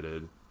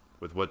associated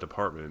with what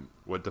department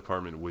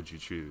would you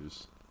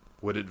choose?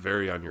 Would it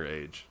vary on your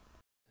age?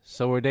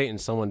 So we're dating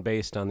someone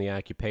based on the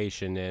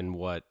occupation and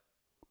what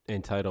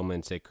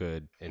entitlements it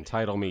could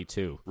entitle me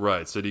to.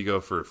 Right. So do you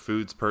go for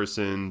foods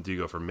person? Do you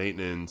go for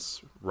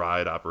maintenance,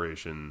 ride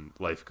operation,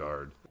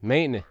 lifeguard?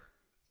 Maintenance.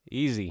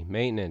 Easy.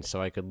 Maintenance,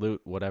 so I could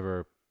loot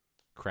whatever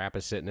crap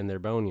is sitting in their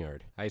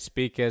boneyard. I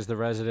speak as the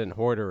resident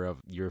hoarder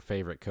of your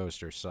favorite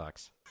coaster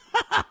sucks.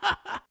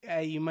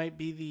 You might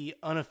be the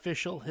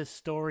unofficial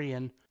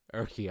historian.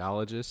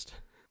 Archaeologist.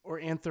 Or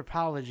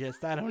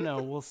anthropologist. I don't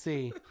know. We'll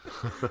see.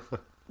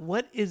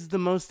 What is the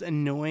most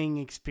annoying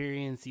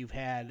experience you've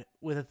had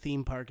with a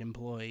theme park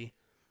employee?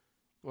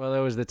 Well,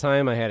 there was the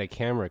time I had a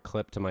camera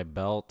clipped to my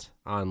belt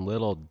on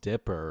Little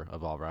Dipper,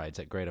 of all rides,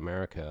 at Great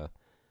America,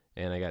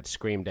 and I got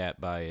screamed at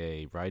by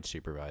a ride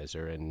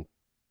supervisor and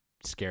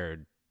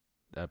scared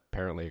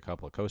apparently a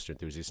couple of coaster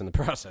enthusiasts in the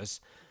process.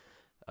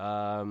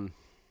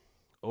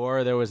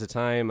 Or there was a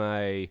time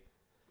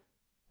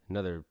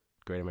another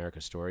Great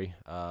America story,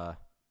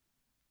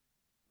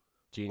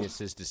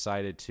 geniuses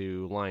decided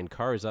to line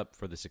cars up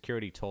for the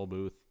security toll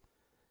booth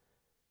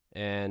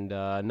and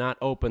not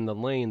open the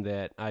lane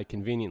that I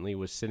conveniently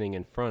was sitting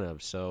in front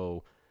of.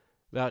 So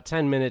about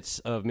 10 minutes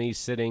of me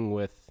sitting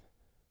with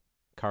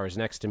cars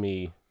next to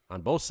me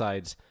on both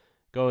sides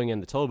going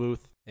in the toll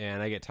booth,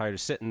 and I get tired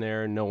of sitting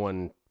there. No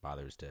one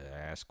bothers to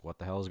ask what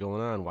the hell is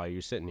going on, why are you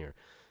sitting here?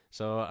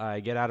 So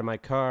I get out of my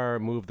car,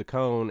 move the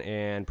cone,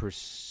 and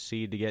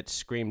proceed to get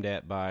screamed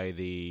at by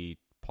the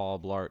Paul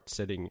Blart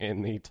sitting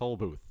in the toll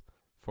booth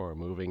for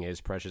moving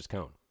his precious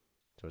cone.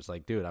 So it's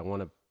like, dude, I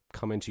want to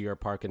come into your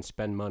park and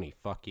spend money.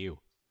 Fuck you.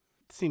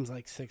 Seems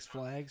like Six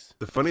Flags.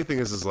 The funny thing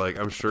is like,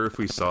 I'm sure if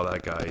we saw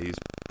that guy, he's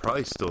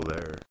probably still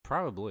there.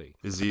 Probably.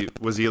 Was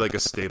he like a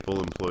staple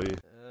employee?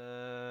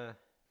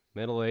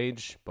 Middle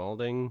age,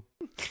 balding.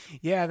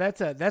 Yeah, that's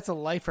a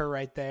lifer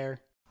right there.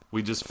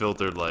 We just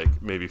filtered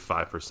like maybe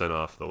 5%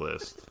 off the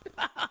list.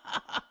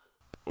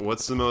 What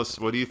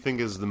do you think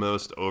is the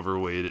most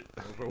overweighted?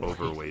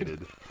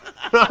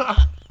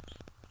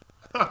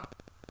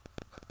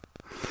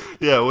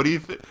 Yeah, what do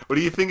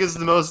you think is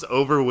the most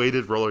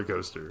overweighted roller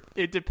coaster?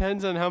 It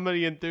depends on how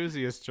many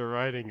enthusiasts are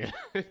riding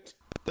it.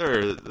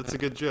 That's a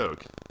good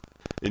joke.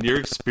 In your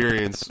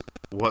experience,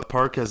 what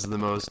park has the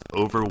most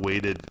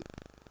overweighted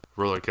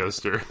roller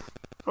coaster?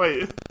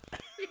 Wait.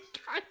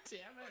 God damn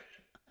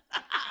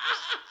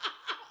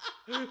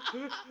it.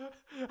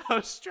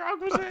 How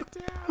strong was that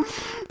down?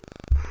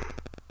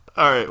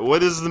 All right,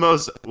 what is the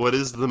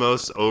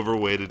most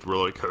overweighted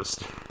roller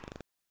coaster?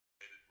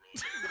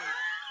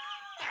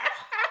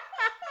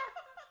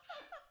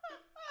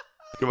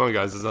 Come on,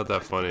 guys, it's not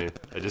that funny.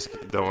 I just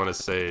don't want to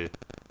say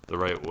the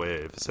right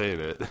way of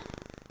saying it.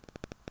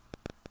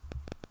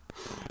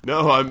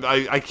 No,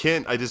 I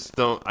can't. I just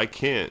don't. I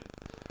can't.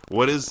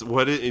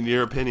 What in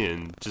your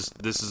opinion?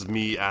 Just this is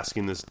me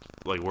asking this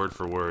like word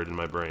for word in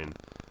my brain.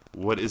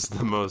 What is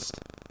the most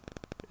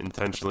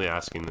intentionally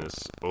asking this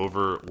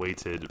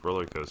overweighted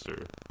roller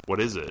coaster?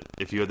 What is it?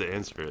 If you had to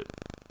answer it.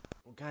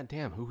 Well,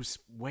 goddamn, who's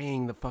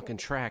weighing the fucking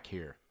track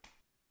here?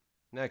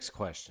 Next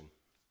question.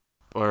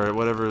 Or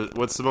whatever.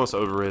 What's the most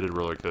overrated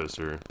roller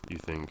coaster you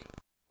think?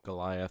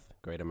 Goliath,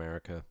 Great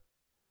America.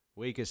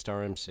 Weakest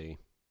RMC.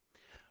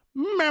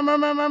 Meow, meow,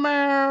 meow, meow,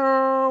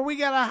 meow. We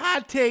got a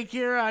hot take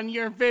here on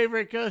your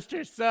favorite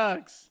coaster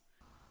sucks.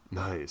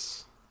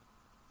 Nice.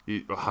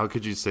 How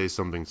could you say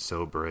something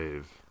so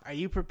brave? Are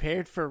you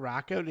prepared for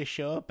Rocco to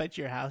show up at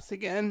your house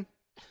again?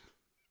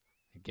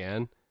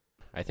 Again?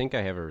 I think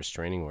I have a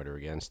restraining order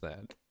against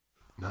that.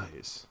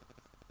 Nice.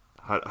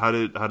 How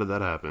did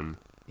that happen?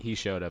 He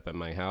showed up at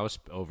my house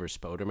over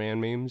Spoderman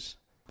memes.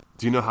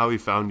 Do you know how he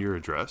found your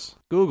address?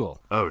 Google.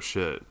 Oh,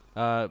 shit.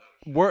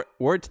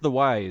 Word to the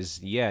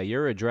wise, yeah,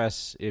 your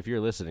address, if you're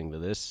listening to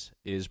this,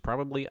 is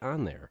probably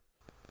on there.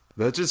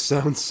 That just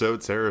sounds so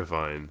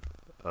terrifying.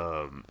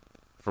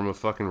 From a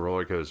fucking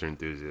roller coaster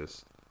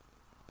enthusiast.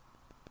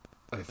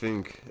 I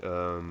think,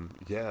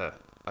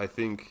 I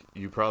think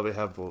you probably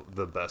have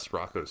the best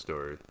Rocco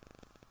story.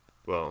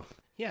 Well...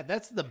 Yeah,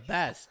 that's the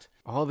best.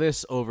 All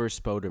this over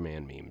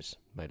Spoderman memes,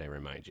 might I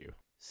remind you.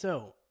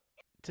 So,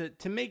 to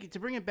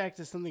bring it back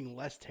to something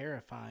less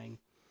terrifying,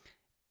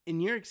 in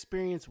your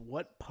experience,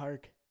 what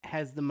park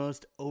has the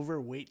most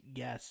overweight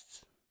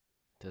guests?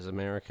 Does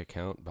America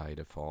count by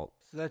default?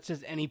 So that's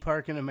just any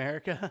park in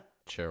America?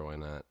 Sure, why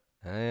not?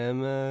 I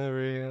am a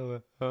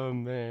real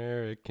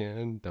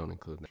American. Don't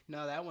include that.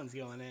 No, that one's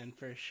going in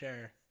for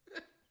sure.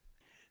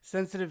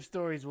 Sensitive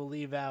stories we'll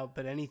leave out,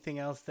 but anything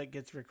else that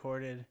gets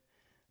recorded,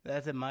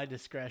 that's at my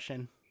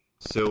discretion.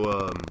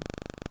 So,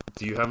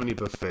 do you have any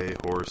buffet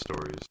horror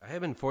stories? I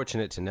have been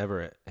fortunate to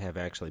never have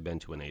actually been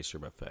to an Acer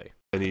buffet.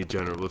 Any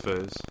general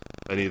buffets?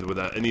 Any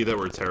that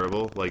were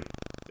terrible? Like,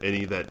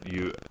 any that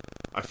you...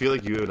 I feel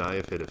like you and I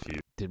have hit a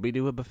few. Did we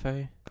do a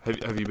buffet?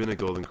 Have you been at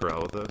Golden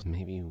Corral with us?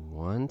 Maybe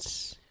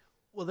once?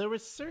 Well, there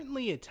was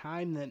certainly a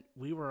time that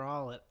we were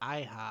all at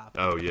IHOP.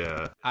 Oh,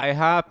 yeah.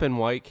 IHOP and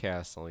White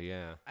Castle,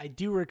 yeah. I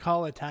do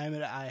recall a time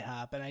at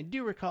IHOP, and I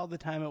do recall the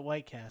time at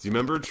White Castle. Do you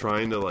remember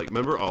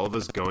remember all of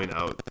us going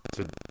out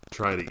to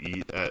try to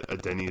eat at a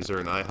Denny's or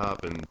an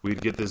IHOP, and we'd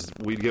get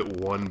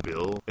one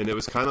bill, and it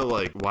was kind of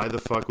like, why the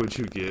fuck would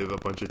you give a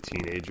bunch of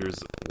teenagers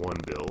one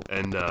bill?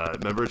 And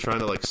remember trying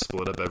to like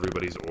split up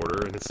everybody's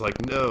order, and it's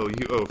like, no,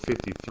 you owe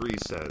 53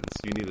 cents.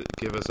 You need to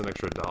give us an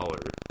extra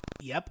 $1.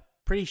 Yep.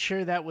 Pretty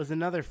sure that was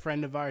another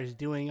friend of ours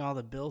doing all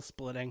the bill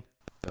splitting.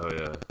 Oh,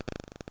 yeah.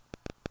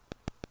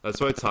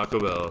 That's why Taco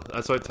Bell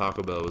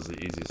was the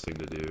easiest thing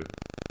to do.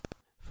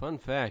 Fun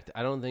fact,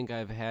 I don't think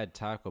I've had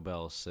Taco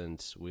Bell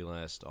since we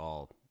last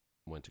all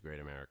went to Great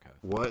America.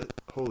 What?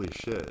 Holy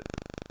shit.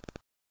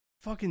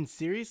 Fucking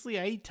seriously?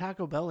 I eat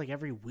Taco Bell like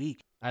every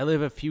week. I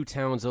live a few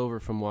towns over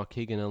from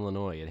Waukegan,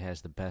 Illinois. It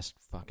has the best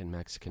fucking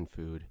Mexican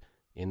food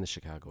in the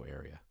Chicago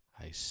area.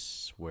 I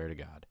swear to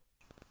God.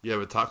 Yeah,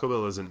 but Taco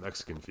Bell isn't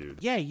Mexican food.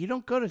 Yeah, you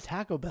don't go to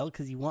Taco Bell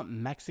because you want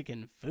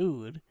Mexican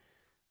food.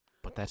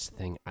 But that's the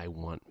thing, I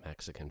want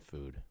Mexican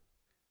food.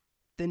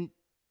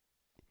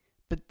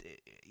 But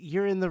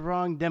you're in the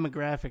wrong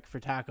demographic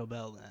for Taco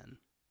Bell then.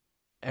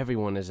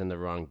 Everyone is in the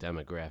wrong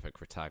demographic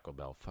for Taco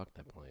Bell. Fuck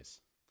that place.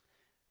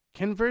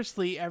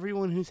 Conversely,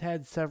 everyone who's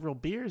had several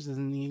beers is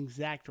in the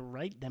exact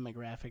right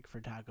demographic for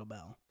Taco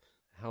Bell.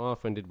 How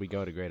often did we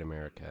go to Great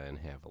America and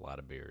have a lot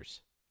of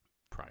beers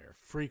prior?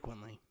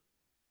 Frequently.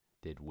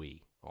 Did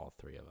we, all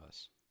three of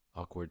us?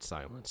 Awkward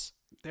silence.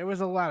 There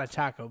was a lot of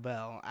Taco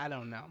Bell. I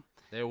don't know.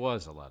 There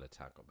was a lot of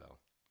Taco Bell.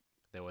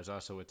 There was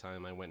also a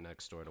time I went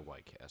next door to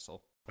White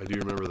Castle. I do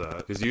remember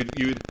that. Because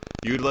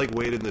you'd like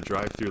wait in the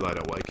drive-thru line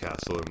at White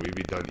Castle and we'd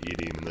be done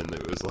eating and then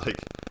it was like,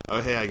 oh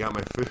hey, I got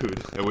my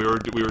food. And we were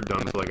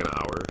done for like an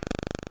hour.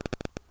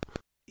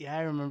 Yeah,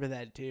 I remember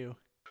that too.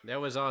 There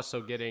was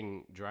also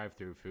getting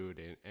drive-thru food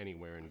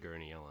anywhere in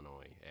Gurnee,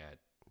 Illinois at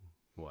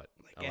what?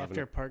 Like 11?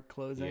 After park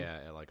closing? Yeah,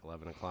 at like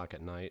 11 o'clock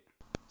at night.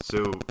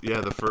 So,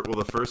 yeah,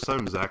 the first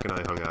time Zach and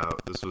I hung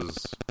out, this was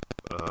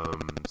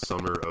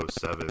summer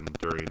 2007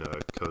 during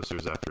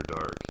Coasters After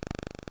Dark.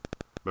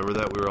 Remember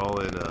that you were all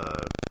in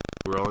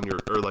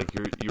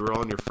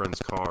your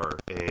friend's car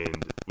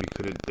and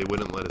they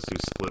wouldn't let us do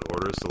split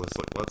orders, so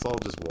let's all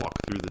just walk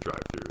through the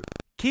drive-thru.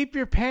 Keep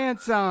your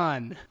pants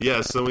on.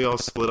 Yeah, so we all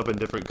split up in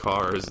different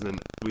cars, and then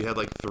we had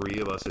like 3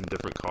 of us in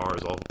different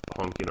cars, all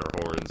honking our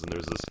horns, and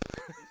there's this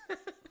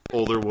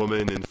older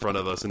woman in front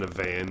of us in a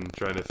van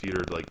trying to feed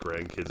her like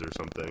grandkids or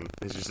something.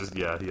 And she's just,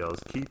 he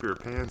yells, keep your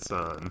pants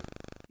on.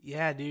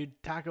 Yeah,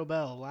 dude, Taco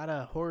Bell, a lot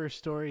of horror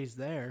stories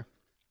there.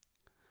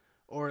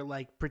 Or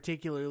like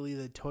particularly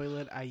the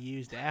toilet I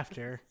used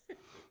after.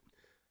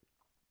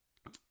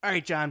 All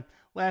right, John,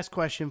 last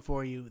question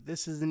for you.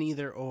 This is an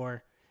either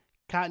or.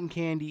 Cotton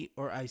candy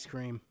or ice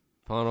cream?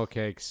 Funnel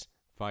cakes.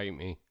 Fight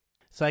me.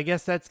 So I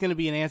guess that's going to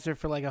be an answer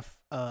for like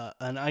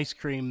an ice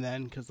cream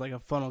then, because like a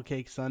funnel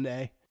cake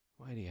sundae.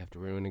 Why do you have to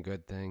ruin a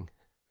good thing?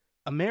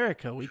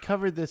 America. We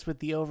covered this with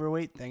the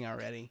overweight thing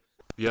already.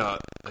 Yeah,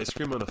 ice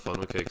cream on a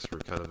funnel cakes were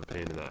kind of a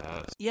pain in the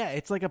ass. Yeah,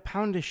 it's like a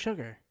pound of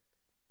sugar.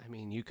 I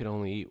mean, you could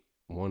only eat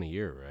one a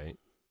year, right?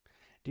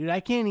 Dude, I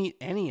can't eat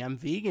any. I'm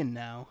vegan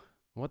now.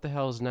 What the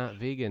hell is not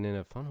vegan in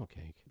a funnel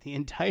cake? The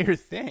entire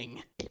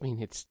thing. I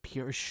mean, it's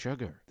pure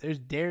sugar. There's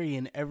dairy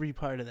in every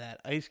part of that.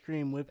 Ice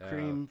cream, whipped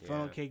cream,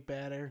 funnel yeah. cake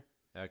batter.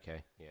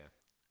 Okay, yeah.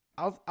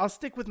 I'll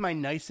stick with my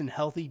nice and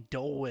healthy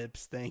Dole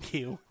Whips, thank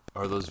you.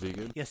 Are those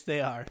vegan? Yes, they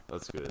are.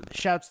 That's good.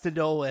 Shouts to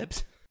Dole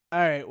Whips. All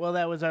right, well,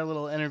 that was our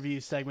little interview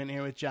segment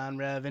here with John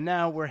Rev, and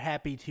now we're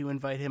happy to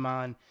invite him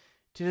on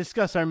to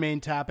discuss our main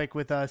topic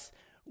with us.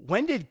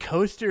 When did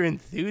coaster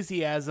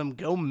enthusiasm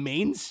go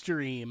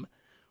mainstream?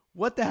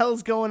 What the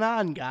hell's going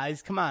on,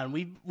 guys? Come on,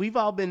 we've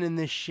all been in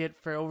this shit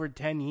for over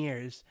 10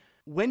 years.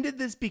 When did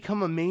this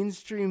become a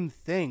mainstream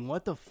thing?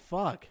 What the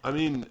fuck? I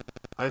mean,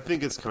 I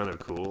think it's kind of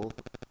cool.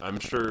 I'm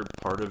sure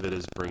part of it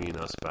is bringing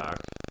us back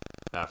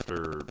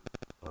after,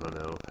 I don't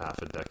know,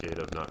 half a decade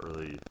of not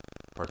really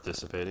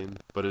participating.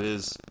 But it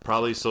is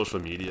probably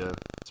social media.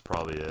 It's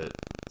probably it.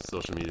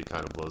 Social media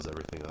kind of blows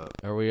everything up.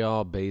 Are we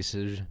all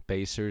basers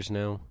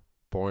now?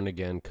 Born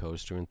again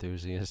coaster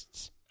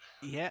enthusiasts?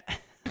 Yeah.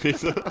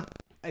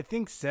 I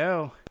think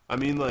so. I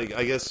mean, like,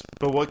 I guess,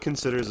 but what's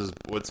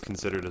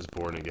considered as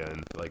born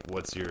again? Like,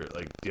 what's your,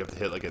 like, do you have to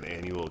hit, like, an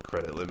annual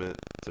credit limit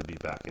to be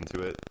back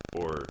into it?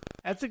 Or...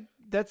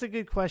 That's a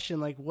good question.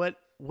 Like, what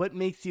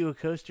makes you a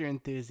coaster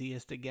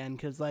enthusiast again?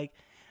 Because, like,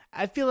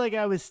 I feel like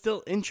I was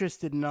still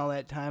interested in all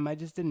that time. I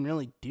just didn't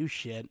really do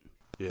shit.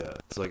 Yeah.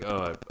 It's like,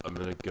 oh, I'm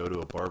going to go to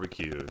a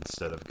barbecue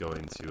instead of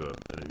going to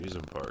an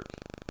amusement park.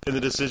 And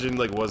the decision,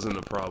 like, wasn't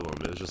a problem.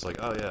 It was just like,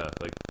 oh, yeah,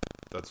 like,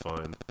 that's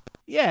fine.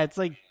 Yeah, it's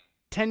like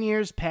 10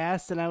 years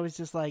passed, and I was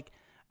just like,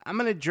 I'm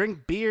going to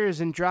drink beers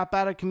and drop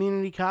out of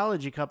community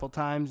college a couple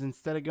times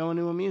instead of going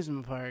to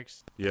amusement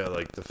parks. Yeah,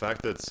 like, the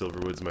fact that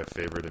Silverwood's my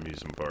favorite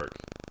amusement park,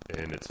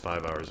 and it's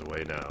 5 hours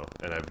away now,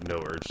 and I have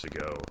no urge to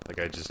go.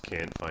 Like, I just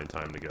can't find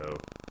time to go,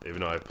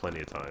 even though I have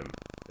plenty of time.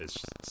 It's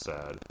just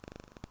sad.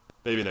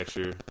 Maybe next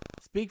year.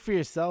 Speak for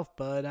yourself,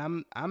 bud.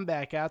 I'm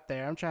back out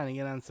there. I'm trying to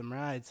get on some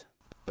rides.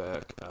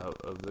 Back out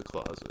of the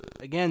closet.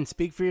 Again,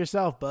 speak for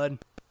yourself, bud.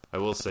 I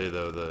will say,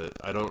 though, that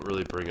I don't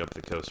really bring up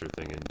the coaster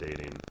thing in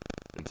dating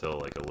until,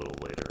 like, a little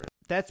later.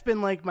 That's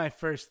been, like, my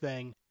first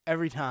thing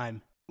every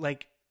time.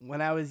 Like,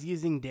 when I was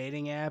using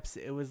dating apps,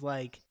 it was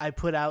like, I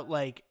put out,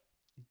 like,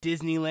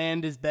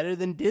 Disneyland is better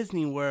than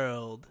Disney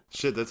World.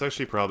 Shit, that's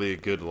actually probably a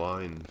good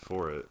line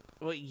for it.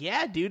 Well,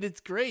 yeah, dude, it's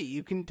great.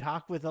 You can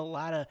talk with a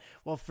lot of...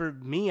 Well, for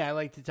me, I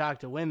like to talk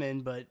to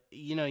women, but,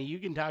 you know, you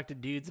can talk to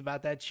dudes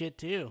about that shit,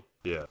 too.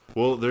 Yeah.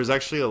 Well, there's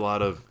actually a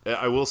lot of...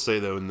 I will say,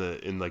 though,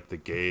 in like, the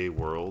gay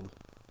world,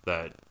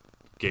 that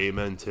gay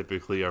men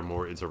typically are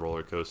more into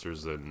roller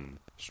coasters than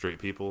straight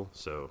people,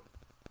 so...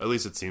 At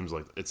least it seems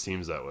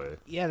that way.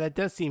 Yeah, that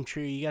does seem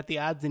true. You got the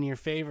odds in your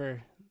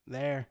favor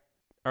there.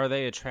 Are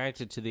they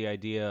attracted to the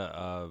idea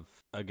of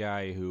a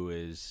guy who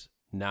is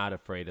not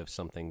afraid of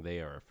something they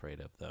are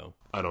afraid of, though?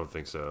 I don't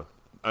think so.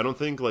 I don't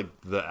think, like,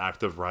 the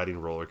act of riding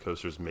roller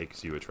coasters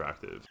makes you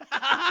attractive.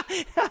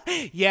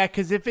 Yeah,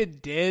 because if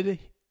it did,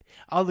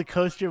 all the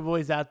coaster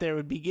boys out there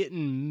would be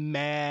getting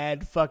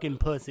mad fucking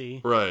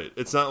pussy. Right.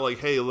 It's not like,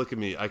 hey, look at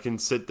me. I can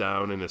sit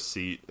down in a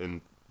seat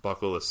and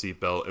buckle a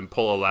seatbelt and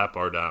pull a lap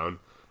bar down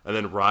and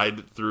then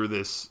ride through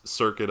this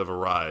circuit of a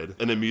ride,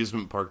 an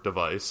amusement park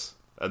device.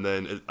 And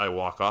then I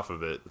walk off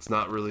of it. It's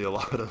not really a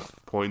lot of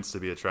points to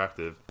be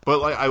attractive.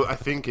 But like I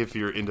think if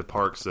you're into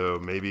parks, though,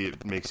 maybe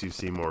it makes you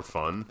seem more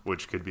fun,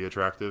 which could be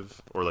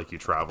attractive. Or like you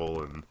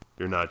travel and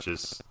you're not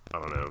just, I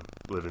don't know,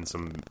 living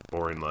some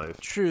boring life.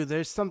 True.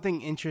 There's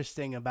something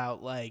interesting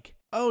about like,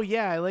 oh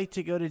yeah, I like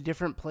to go to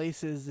different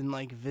places and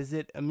like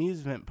visit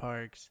amusement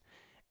parks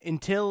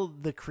until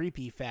the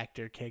creepy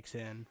factor kicks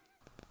in.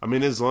 I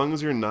mean, as long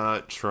as you're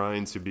not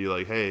trying to be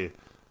like, hey...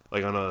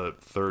 Like on a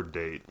third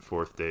date,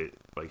 fourth date,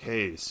 like,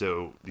 hey,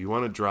 so do you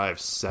want to drive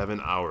 7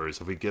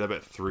 hours? If we get up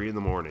at 3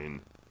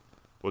 a.m,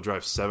 we'll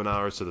drive 7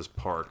 hours to this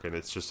park, and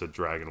it's just a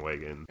dragon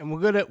wagon. And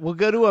we'll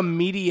go to a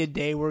media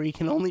day where we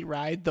can only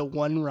ride the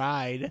one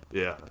ride.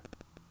 Yeah,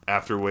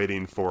 after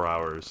waiting 4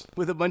 hours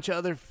with a bunch of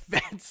other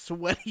fat,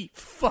 sweaty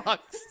fucks.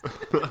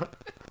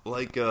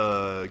 Like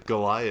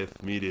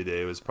Goliath media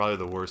day was probably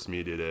the worst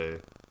media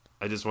day.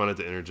 I just wanted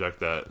to interject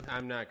that.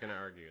 I'm not going to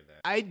argue that.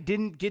 I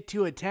didn't get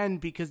to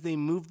attend because they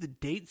moved the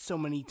date so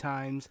many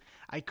times.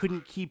 I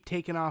couldn't keep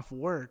taking off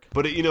work.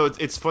 But,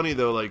 it's funny,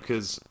 though, like,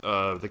 because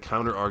the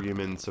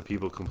counter-argument to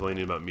people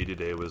complaining about Media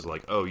Day was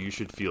like, oh, you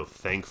should feel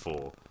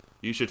thankful.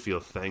 You should feel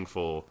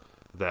thankful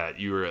that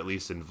you were at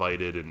least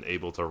invited and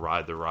able to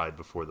ride the ride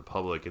before the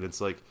public. And it's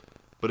like,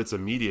 but it's a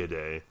Media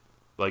Day.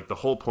 Like, the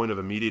whole point of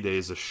a Media Day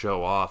is to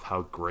show off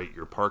how great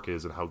your park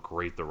is and how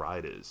great the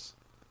ride is.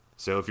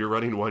 So if you're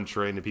running one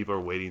train and people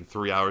are waiting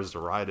 3 hours to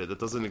ride it, that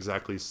doesn't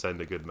exactly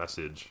send a good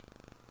message.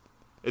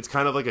 It's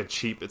kind of like a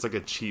cheap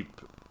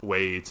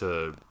way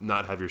to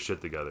not have your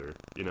shit together,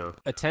 you know?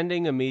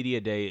 Attending a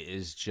media day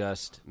is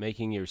just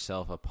making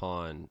yourself a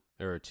pawn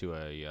or to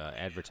a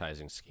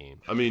advertising scheme.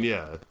 I mean,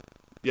 yeah.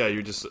 Yeah,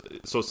 you're just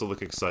supposed to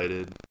look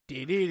excited.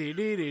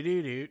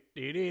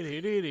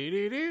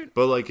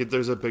 But like,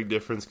 there's a big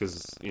difference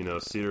because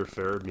Cedar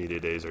Fair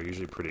media days are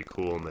usually pretty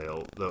cool, and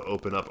they'll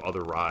open up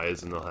other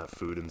rides and they'll have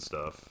food and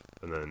stuff.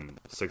 And then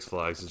Six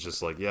Flags is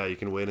just like, yeah, you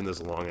can wait in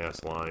this long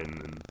ass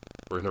line, and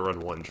we're gonna run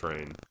one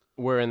train.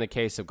 Where in the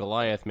case of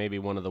Goliath, maybe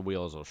one of the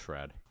wheels will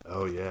shred.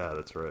 Oh yeah,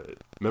 that's right.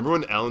 Remember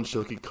when Alan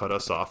Schilke cut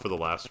us off for the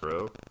last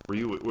row? Were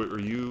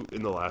you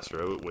in the last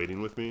row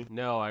waiting with me?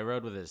 No, I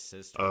rode with his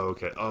sister. Oh,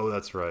 okay. Oh,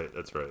 that's right.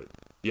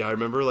 Yeah, I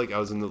remember like I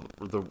was in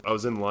I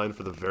was in line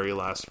for the very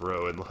last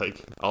row, and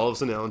like all of a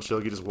sudden Alan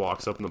Schilke just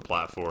walks up on the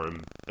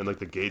platform, and like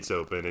the gates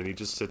open, and he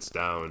just sits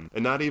down,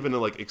 and not even to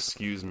like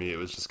excuse me. It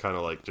was just kind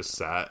of like just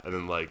sat, and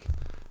then like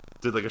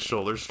did like a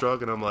shoulder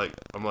shrug, and I'm like,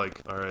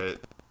 all right,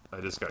 I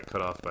just got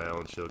cut off by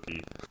Alan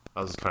Schilke.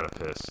 I was kind of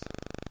pissed.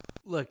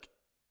 Look,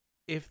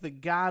 if the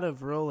god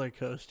of roller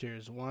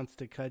coasters wants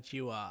to cut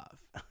you off.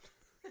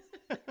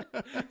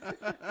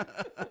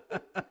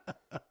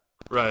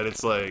 Right,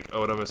 it's like, oh,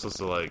 what am I supposed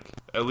to like?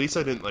 At least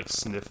I didn't like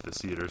sniff the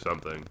seat or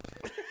something.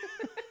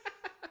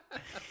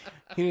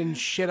 He didn't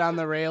shit on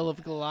the rail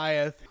of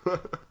Goliath.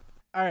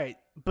 Alright,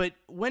 but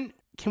when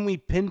can we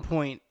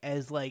pinpoint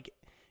as like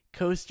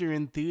coaster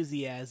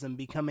enthusiasm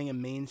becoming a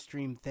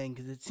mainstream thing?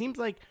 Because it seems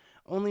like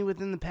only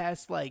within the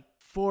past like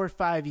 4 or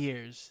 5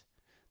 years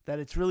that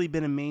it's really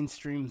been a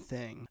mainstream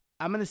thing.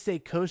 I'm going to say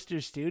Coaster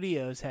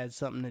Studios had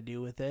something to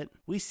do with it.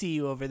 We see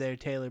you over there,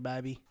 Taylor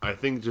Bybee. I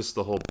think just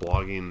the whole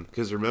blogging,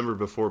 because remember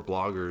before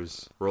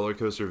bloggers, roller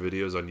coaster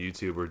videos on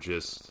YouTube were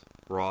just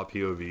raw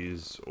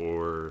POVs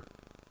or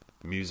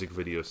music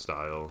video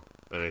style.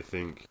 And I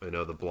think, the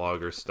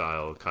blogger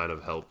style kind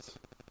of helped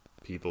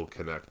people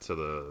connect to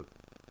the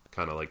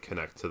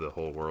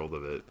whole world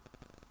of it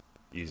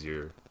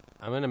easier.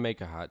 I'm going to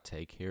make a hot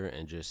take here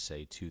and just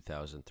say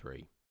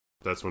 2003.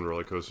 That's when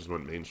roller coasters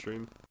went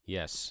mainstream?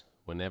 Yes,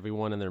 when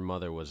everyone and their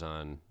mother was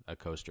on a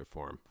coaster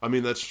form. I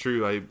mean, that's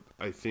true.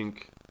 I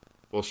think,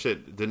 well,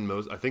 shit,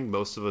 I think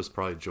most of us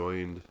probably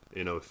joined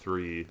in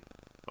 03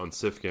 on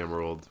SIFCAM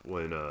World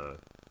when,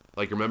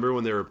 remember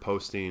when they were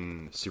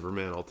posting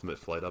Superman Ultimate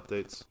Flight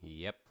updates?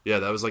 Yep. Yeah,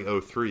 that was like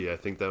 03. I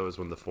think that was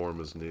when the forum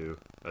was new.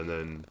 And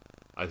then,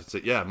 I'd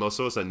say, yeah, most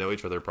of us that know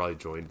each other probably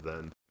joined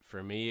then.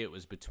 For me, it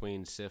was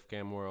between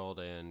SIFCAM World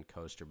and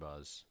Coaster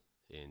Buzz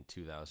in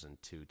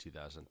 2002,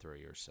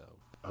 2003 or so.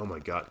 Oh my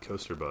god,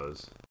 Coaster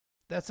Buzz.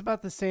 That's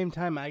about the same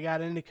time I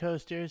got into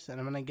coasters, and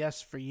I'm going to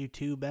guess for you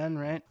too, Ben,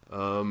 right?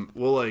 Well,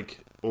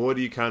 what are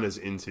you kind of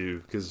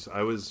into? Because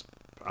I was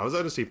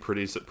honestly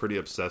pretty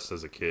obsessed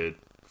as a kid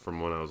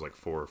from when I was like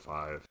 4 or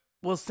 5.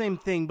 Well, same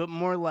thing, but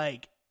more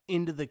like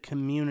into the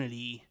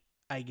community,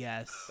 I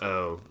guess.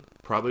 Oh,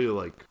 probably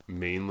like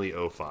mainly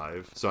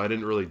 05. So I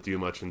didn't really do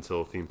much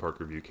until Theme Park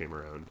Review came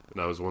around.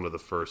 And I was one of the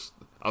first.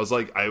 I was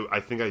like, I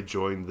think I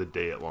joined the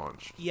day it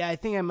launched. Yeah, I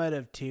think I might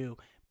have too.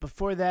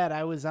 Before that,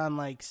 I was on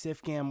like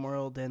SIFCAM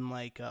World and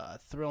like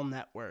Thrill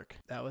Network.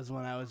 That was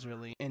when I was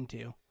really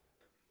into.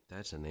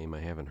 That's a name I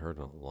haven't heard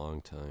in a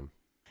long time.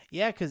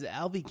 Yeah, because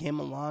Alvy came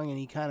along and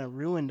he kind of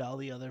ruined all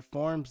the other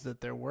forms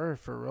that there were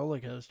for roller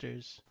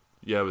coasters.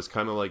 Yeah, it was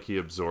kind of like he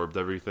absorbed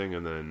everything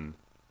and then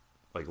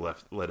like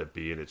let it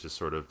be, and it just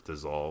sort of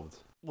dissolved.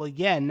 Well,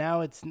 yeah,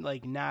 now it's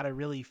like not a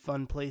really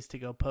fun place to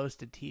go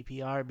post a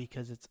TPR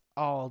because it's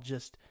all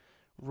just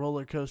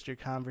roller coaster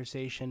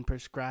conversation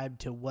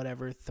prescribed to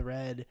whatever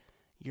thread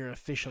you're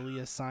officially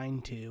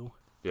assigned to.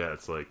 Yeah,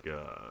 it's like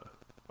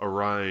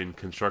Orion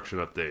construction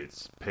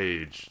updates,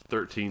 page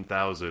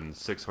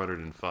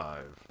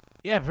 13,605.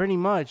 Yeah, pretty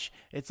much.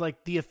 It's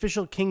like the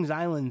official Kings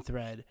Island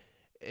thread.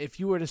 If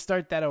you were to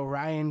start that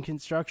Orion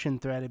construction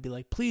thread, it'd be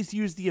like, please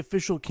use the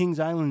official Kings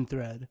Island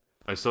thread.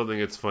 I still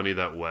think it's funny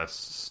that Wes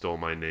stole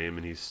my name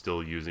and he's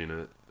still using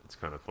it. It's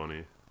kind of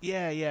funny.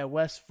 Yeah,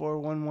 Wes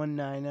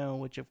 41190,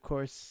 which of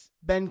course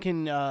Ben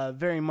can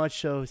very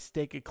much so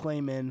stake a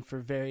claim in for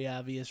very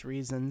obvious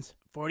reasons.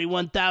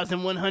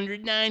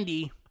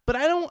 41,190. But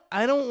I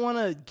don't want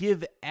to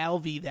give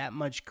Alvy that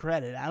much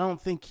credit. I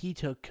don't think he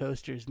took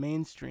coasters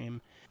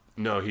mainstream.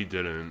 No, he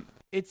didn't.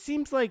 It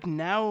seems like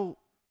now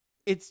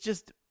it's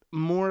just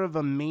more of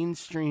a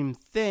mainstream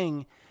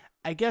thing.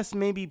 I guess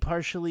maybe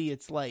partially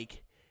it's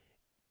like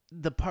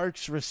the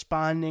parks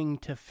responding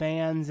to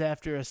fans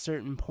after a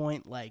certain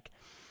point, like,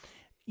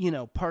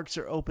 parks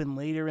are open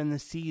later in the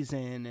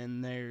season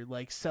and they're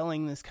like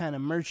selling this kind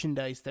of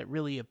merchandise that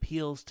really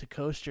appeals to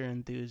coaster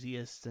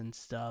enthusiasts and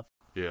stuff.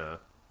 Yeah.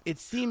 It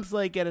seems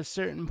like at a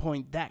certain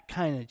point that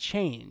kind of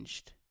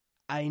changed.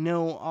 I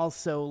know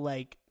also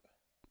like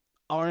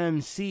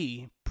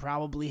RMC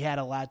probably had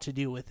a lot to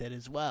do with it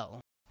as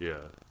well.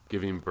 Yeah,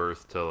 giving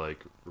birth to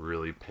like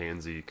really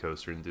pansy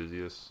coaster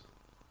enthusiasts.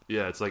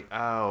 Yeah, it's like,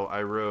 ow,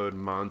 I rode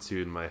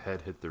Monsoon, my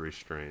head hit the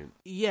restraint.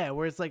 Yeah,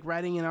 where it's like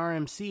riding an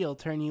RMC will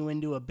turn you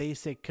into a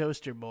basic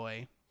coaster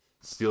boy.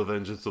 Steel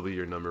Vengeance will be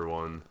your number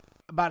 1.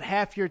 About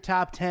half your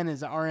top 10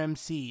 is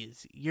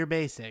RMCs. You're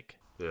basic.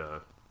 Yeah.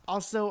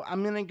 Also,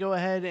 I'm going to go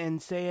ahead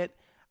and say it.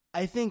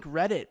 I think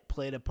Reddit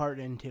played a part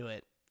into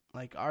it.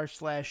 Like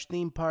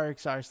r/theme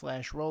parks,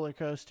 r/roller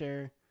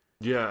coaster.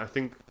 Yeah, I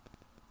think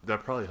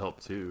that probably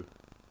helped too.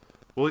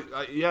 Well,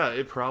 yeah,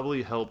 it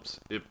probably helped.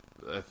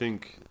 I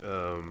think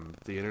the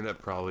internet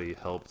probably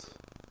helped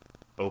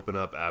open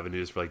up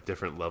avenues for like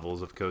different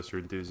levels of coaster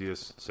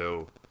enthusiasts.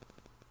 So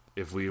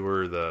if we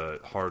were the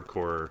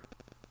hardcore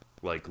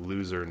like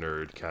loser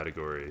nerd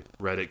category,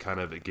 Reddit kind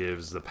of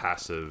gives the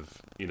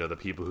passive, the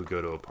people who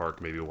go to a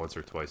park maybe once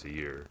or twice a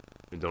year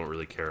and don't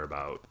really care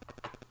about,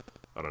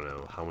 I don't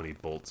know, how many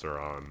bolts are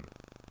on,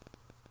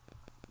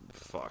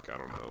 I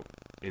don't know,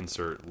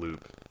 insert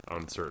loop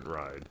on certain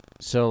ride.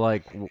 So,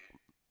 like,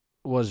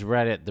 was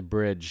Reddit the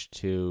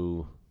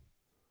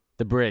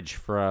bridge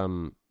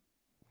from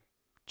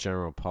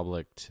general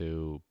public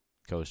to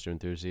coaster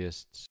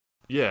enthusiasts?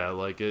 Yeah,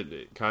 like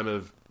it kind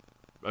of,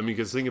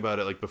 because think about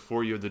it, like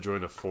before you had to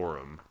join a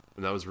forum,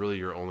 and that was really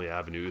your only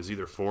avenue. It was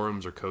either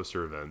forums or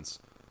coaster events.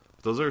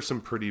 Those are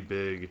some pretty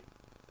big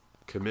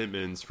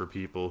commitments for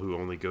people who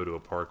only go to a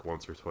park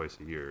once or twice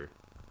a year.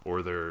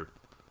 Or they're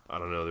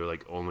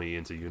like only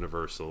into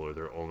Universal, or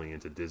they're only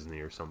into Disney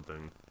or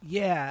something.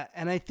 Yeah,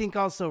 and I think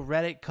also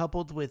Reddit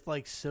coupled with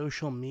like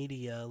social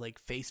media,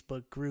 like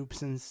Facebook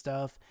groups and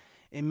stuff,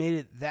 it made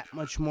it that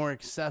much more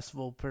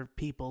accessible for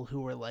people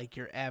who were like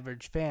your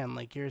average fan,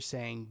 like you're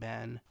saying,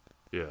 Ben.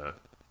 Yeah.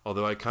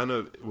 Although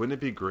wouldn't it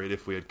be great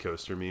if we had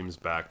coaster memes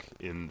back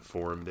in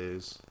forum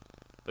days?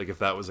 Like if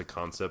that was a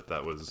concept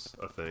that was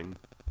a thing,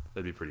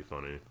 that'd be pretty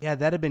funny. Yeah,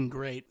 that'd have been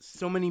great.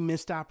 So many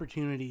missed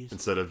opportunities.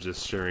 Instead of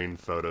just sharing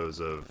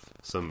photos of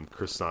some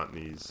croissant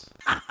knees.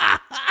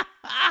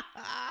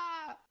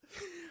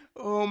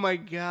 Oh my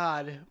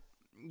God.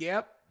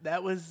 Yep,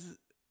 that was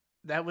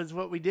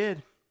what we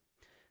did.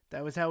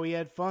 That was how we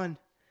had fun.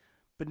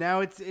 But now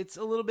it's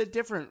a little bit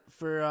different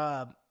for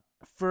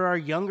our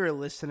younger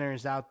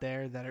listeners out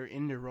there that are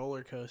into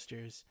roller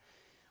coasters.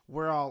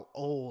 We're all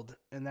old,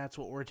 and that's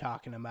what we're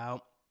talking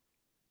about.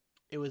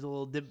 It was a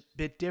little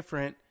bit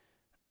different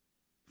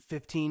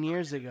 15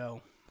 years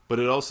ago. But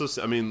it also,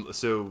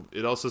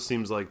 it also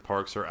seems like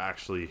parks are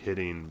actually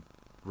hitting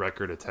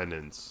record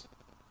attendance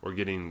or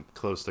getting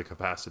close to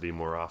capacity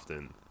more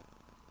often.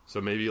 So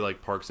maybe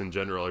like parks in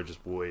general are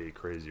just way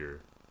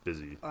crazier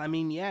busy.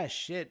 Yeah,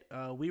 shit.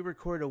 We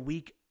record a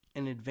week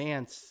in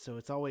advance, so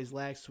it's always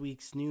last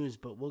week's news,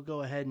 but we'll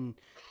go ahead and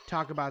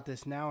talk about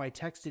this now. I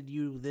texted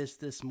you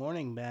this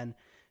morning, Ben.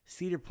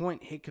 Cedar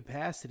Point hit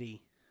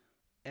capacity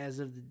as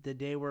of the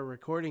day we're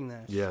recording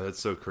this. Yeah, that's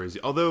so crazy.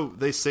 Although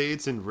they say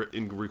it's in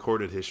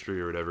recorded history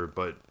or whatever,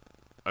 but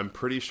I'm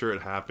pretty sure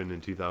it happened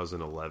in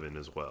 2011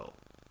 as well.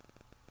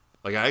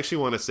 Like, I actually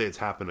want to say it's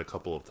happened a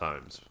couple of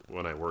times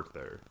when I worked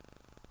there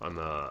on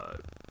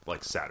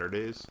like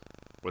Saturdays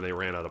when they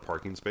ran out of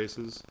parking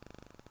spaces.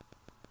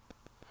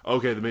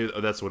 Okay,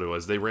 that's what it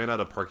was. They ran out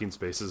of parking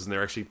spaces, and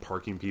they're actually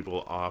parking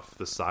people off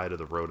the side of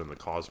the road in the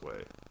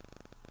causeway.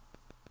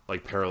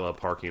 Like, parallel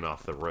parking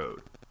off the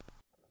road.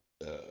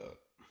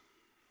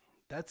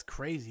 That's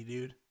crazy,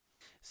 dude.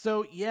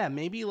 So, yeah,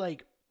 maybe,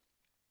 like,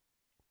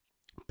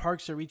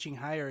 parks are reaching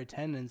higher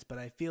attendance, but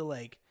I feel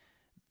like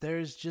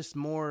there's just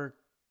more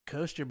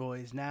coaster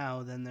boys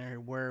now than there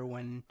were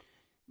when,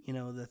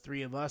 the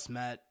three of us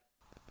met.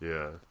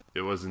 Yeah,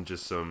 it wasn't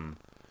just some,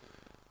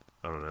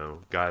 I don't know,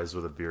 guys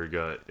with a beer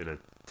gut in a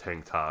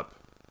tank top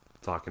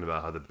talking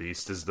about how the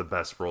Beast is the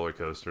best roller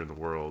coaster in the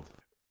world.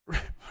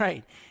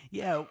 Right.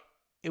 Yeah,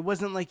 it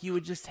wasn't like you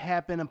would just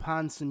happen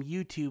upon some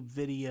YouTube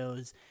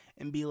videos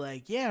and be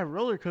like, yeah,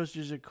 roller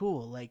coasters are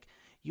cool. Like,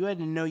 you had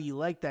to know you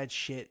liked that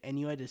shit, and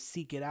you had to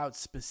seek it out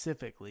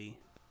specifically.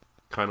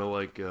 Kind of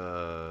like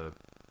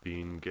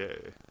being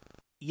gay.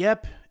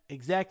 Yep,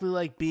 exactly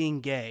like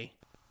being gay.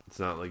 It's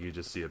not like you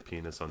just see a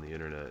penis on the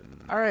internet.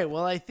 All right,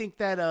 well, I think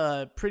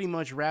that pretty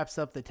much wraps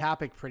up the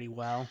topic pretty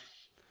well.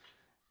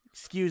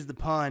 Excuse the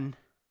pun.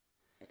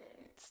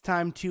 It's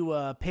time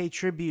to pay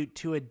tribute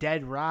to a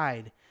dead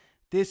ride.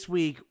 This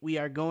week, we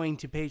are going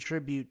to pay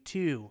tribute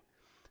to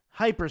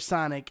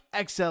Hypersonic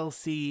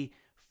XLC,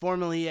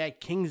 formerly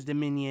at King's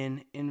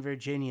Dominion in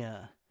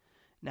Virginia.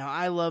 Now,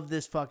 I love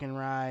this fucking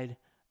ride.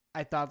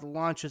 I thought the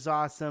launch was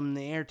awesome.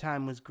 The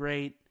airtime was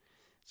great.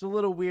 It's a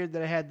little weird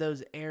that I had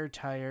those air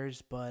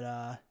tires, but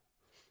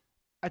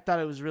I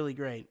thought it was really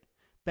great.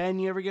 Ben,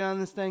 you ever get on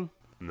this thing?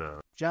 No.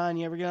 John,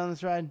 you ever get on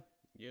this ride?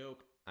 Yep.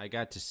 I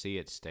got to see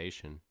it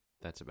station.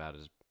 That's about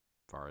as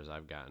far as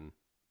I've gotten.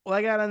 Well,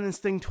 I got on this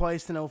thing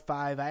twice in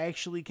 2005. I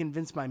actually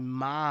convinced my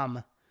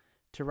mom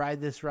to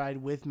ride this ride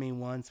with me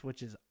once,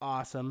 which is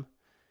awesome.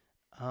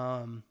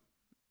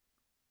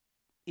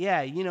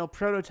 Yeah,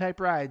 prototype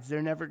rides,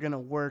 they're never going to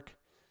work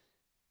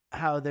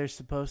how they're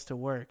supposed to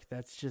work.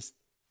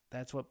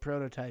 That's what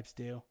prototypes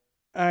do.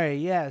 All right,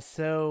 yeah,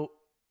 so,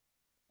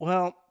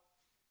 well,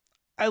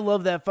 I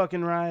love that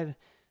fucking ride.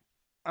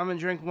 I'm going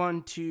to drink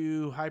one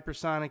to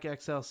Hypersonic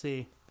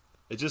XLC.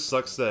 It just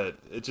sucks that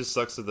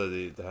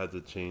they had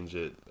to change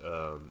it,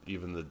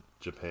 even the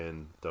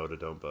Japan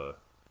Dodonpa.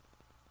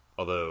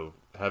 Although,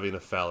 having a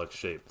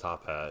phallic-shaped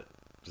top hat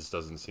just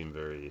doesn't seem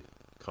very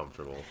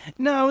comfortable.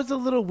 No, it was a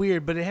little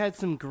weird, but it had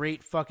some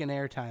great fucking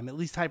airtime. At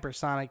least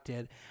Hypersonic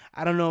did.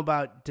 I don't know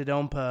about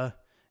Dodonpa,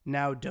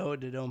 now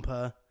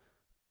Dodonpa,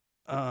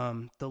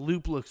 The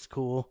loop looks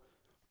cool.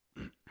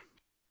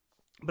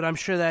 But I'm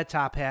sure that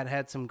top hat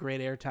had some great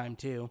airtime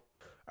too.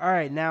 All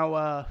right,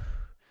 now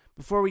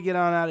before we get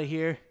on out of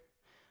here,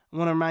 I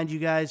want to remind you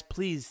guys,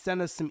 please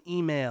send us some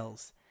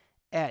emails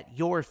at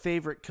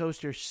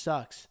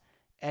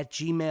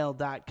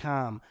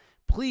yourfavoritecoastersucks@gmail.com.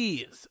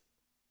 Please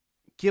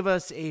give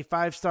us a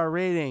 5-star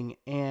rating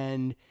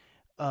and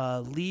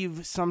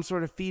leave some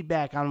sort of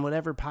feedback on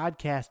whatever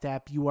podcast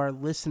app you are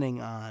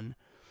listening on.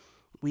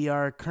 We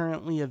are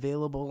currently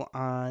available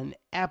on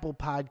Apple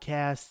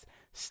Podcasts,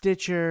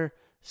 Stitcher,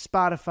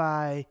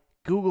 Spotify,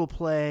 Google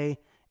Play,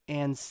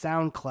 and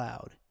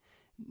SoundCloud.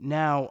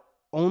 Now,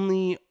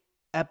 only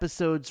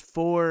episodes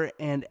 4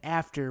 and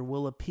after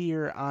will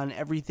appear on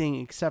everything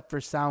except for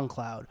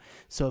SoundCloud.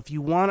 So if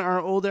you want our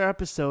older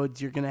episodes,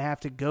 you're going to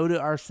have to go to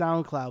our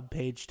SoundCloud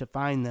page to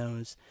find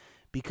those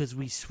because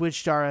we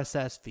switched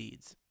RSS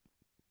feeds.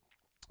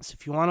 So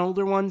if you want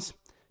older ones,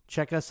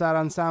 check us out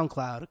on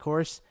SoundCloud. Of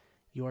course,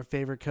 Your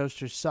Favorite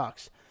Coaster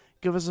Sucks.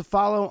 Give us a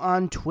follow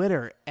on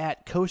Twitter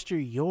at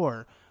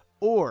CoasterYour,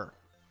 or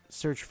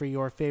search for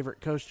Your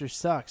Favorite Coaster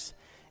Sucks.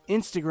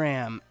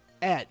 Instagram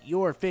at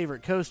Your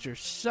Favorite Coaster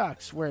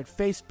Sucks. We're at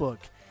Facebook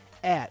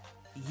at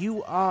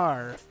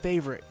Your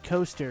Favorite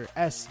Coaster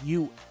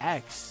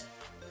SUX.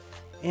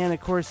 And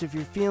of course, if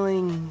you're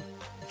feeling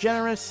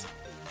generous,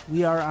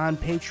 we are on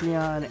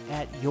Patreon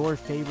at Your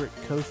Favorite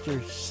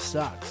Coaster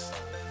Sucks.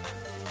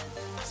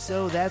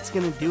 So that's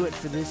going to do it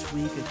for this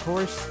week. Of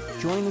course,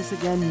 join us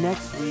again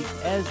next week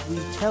as we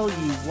tell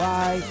you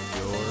why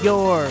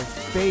your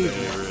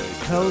favorite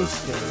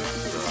coaster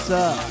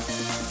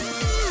sucks.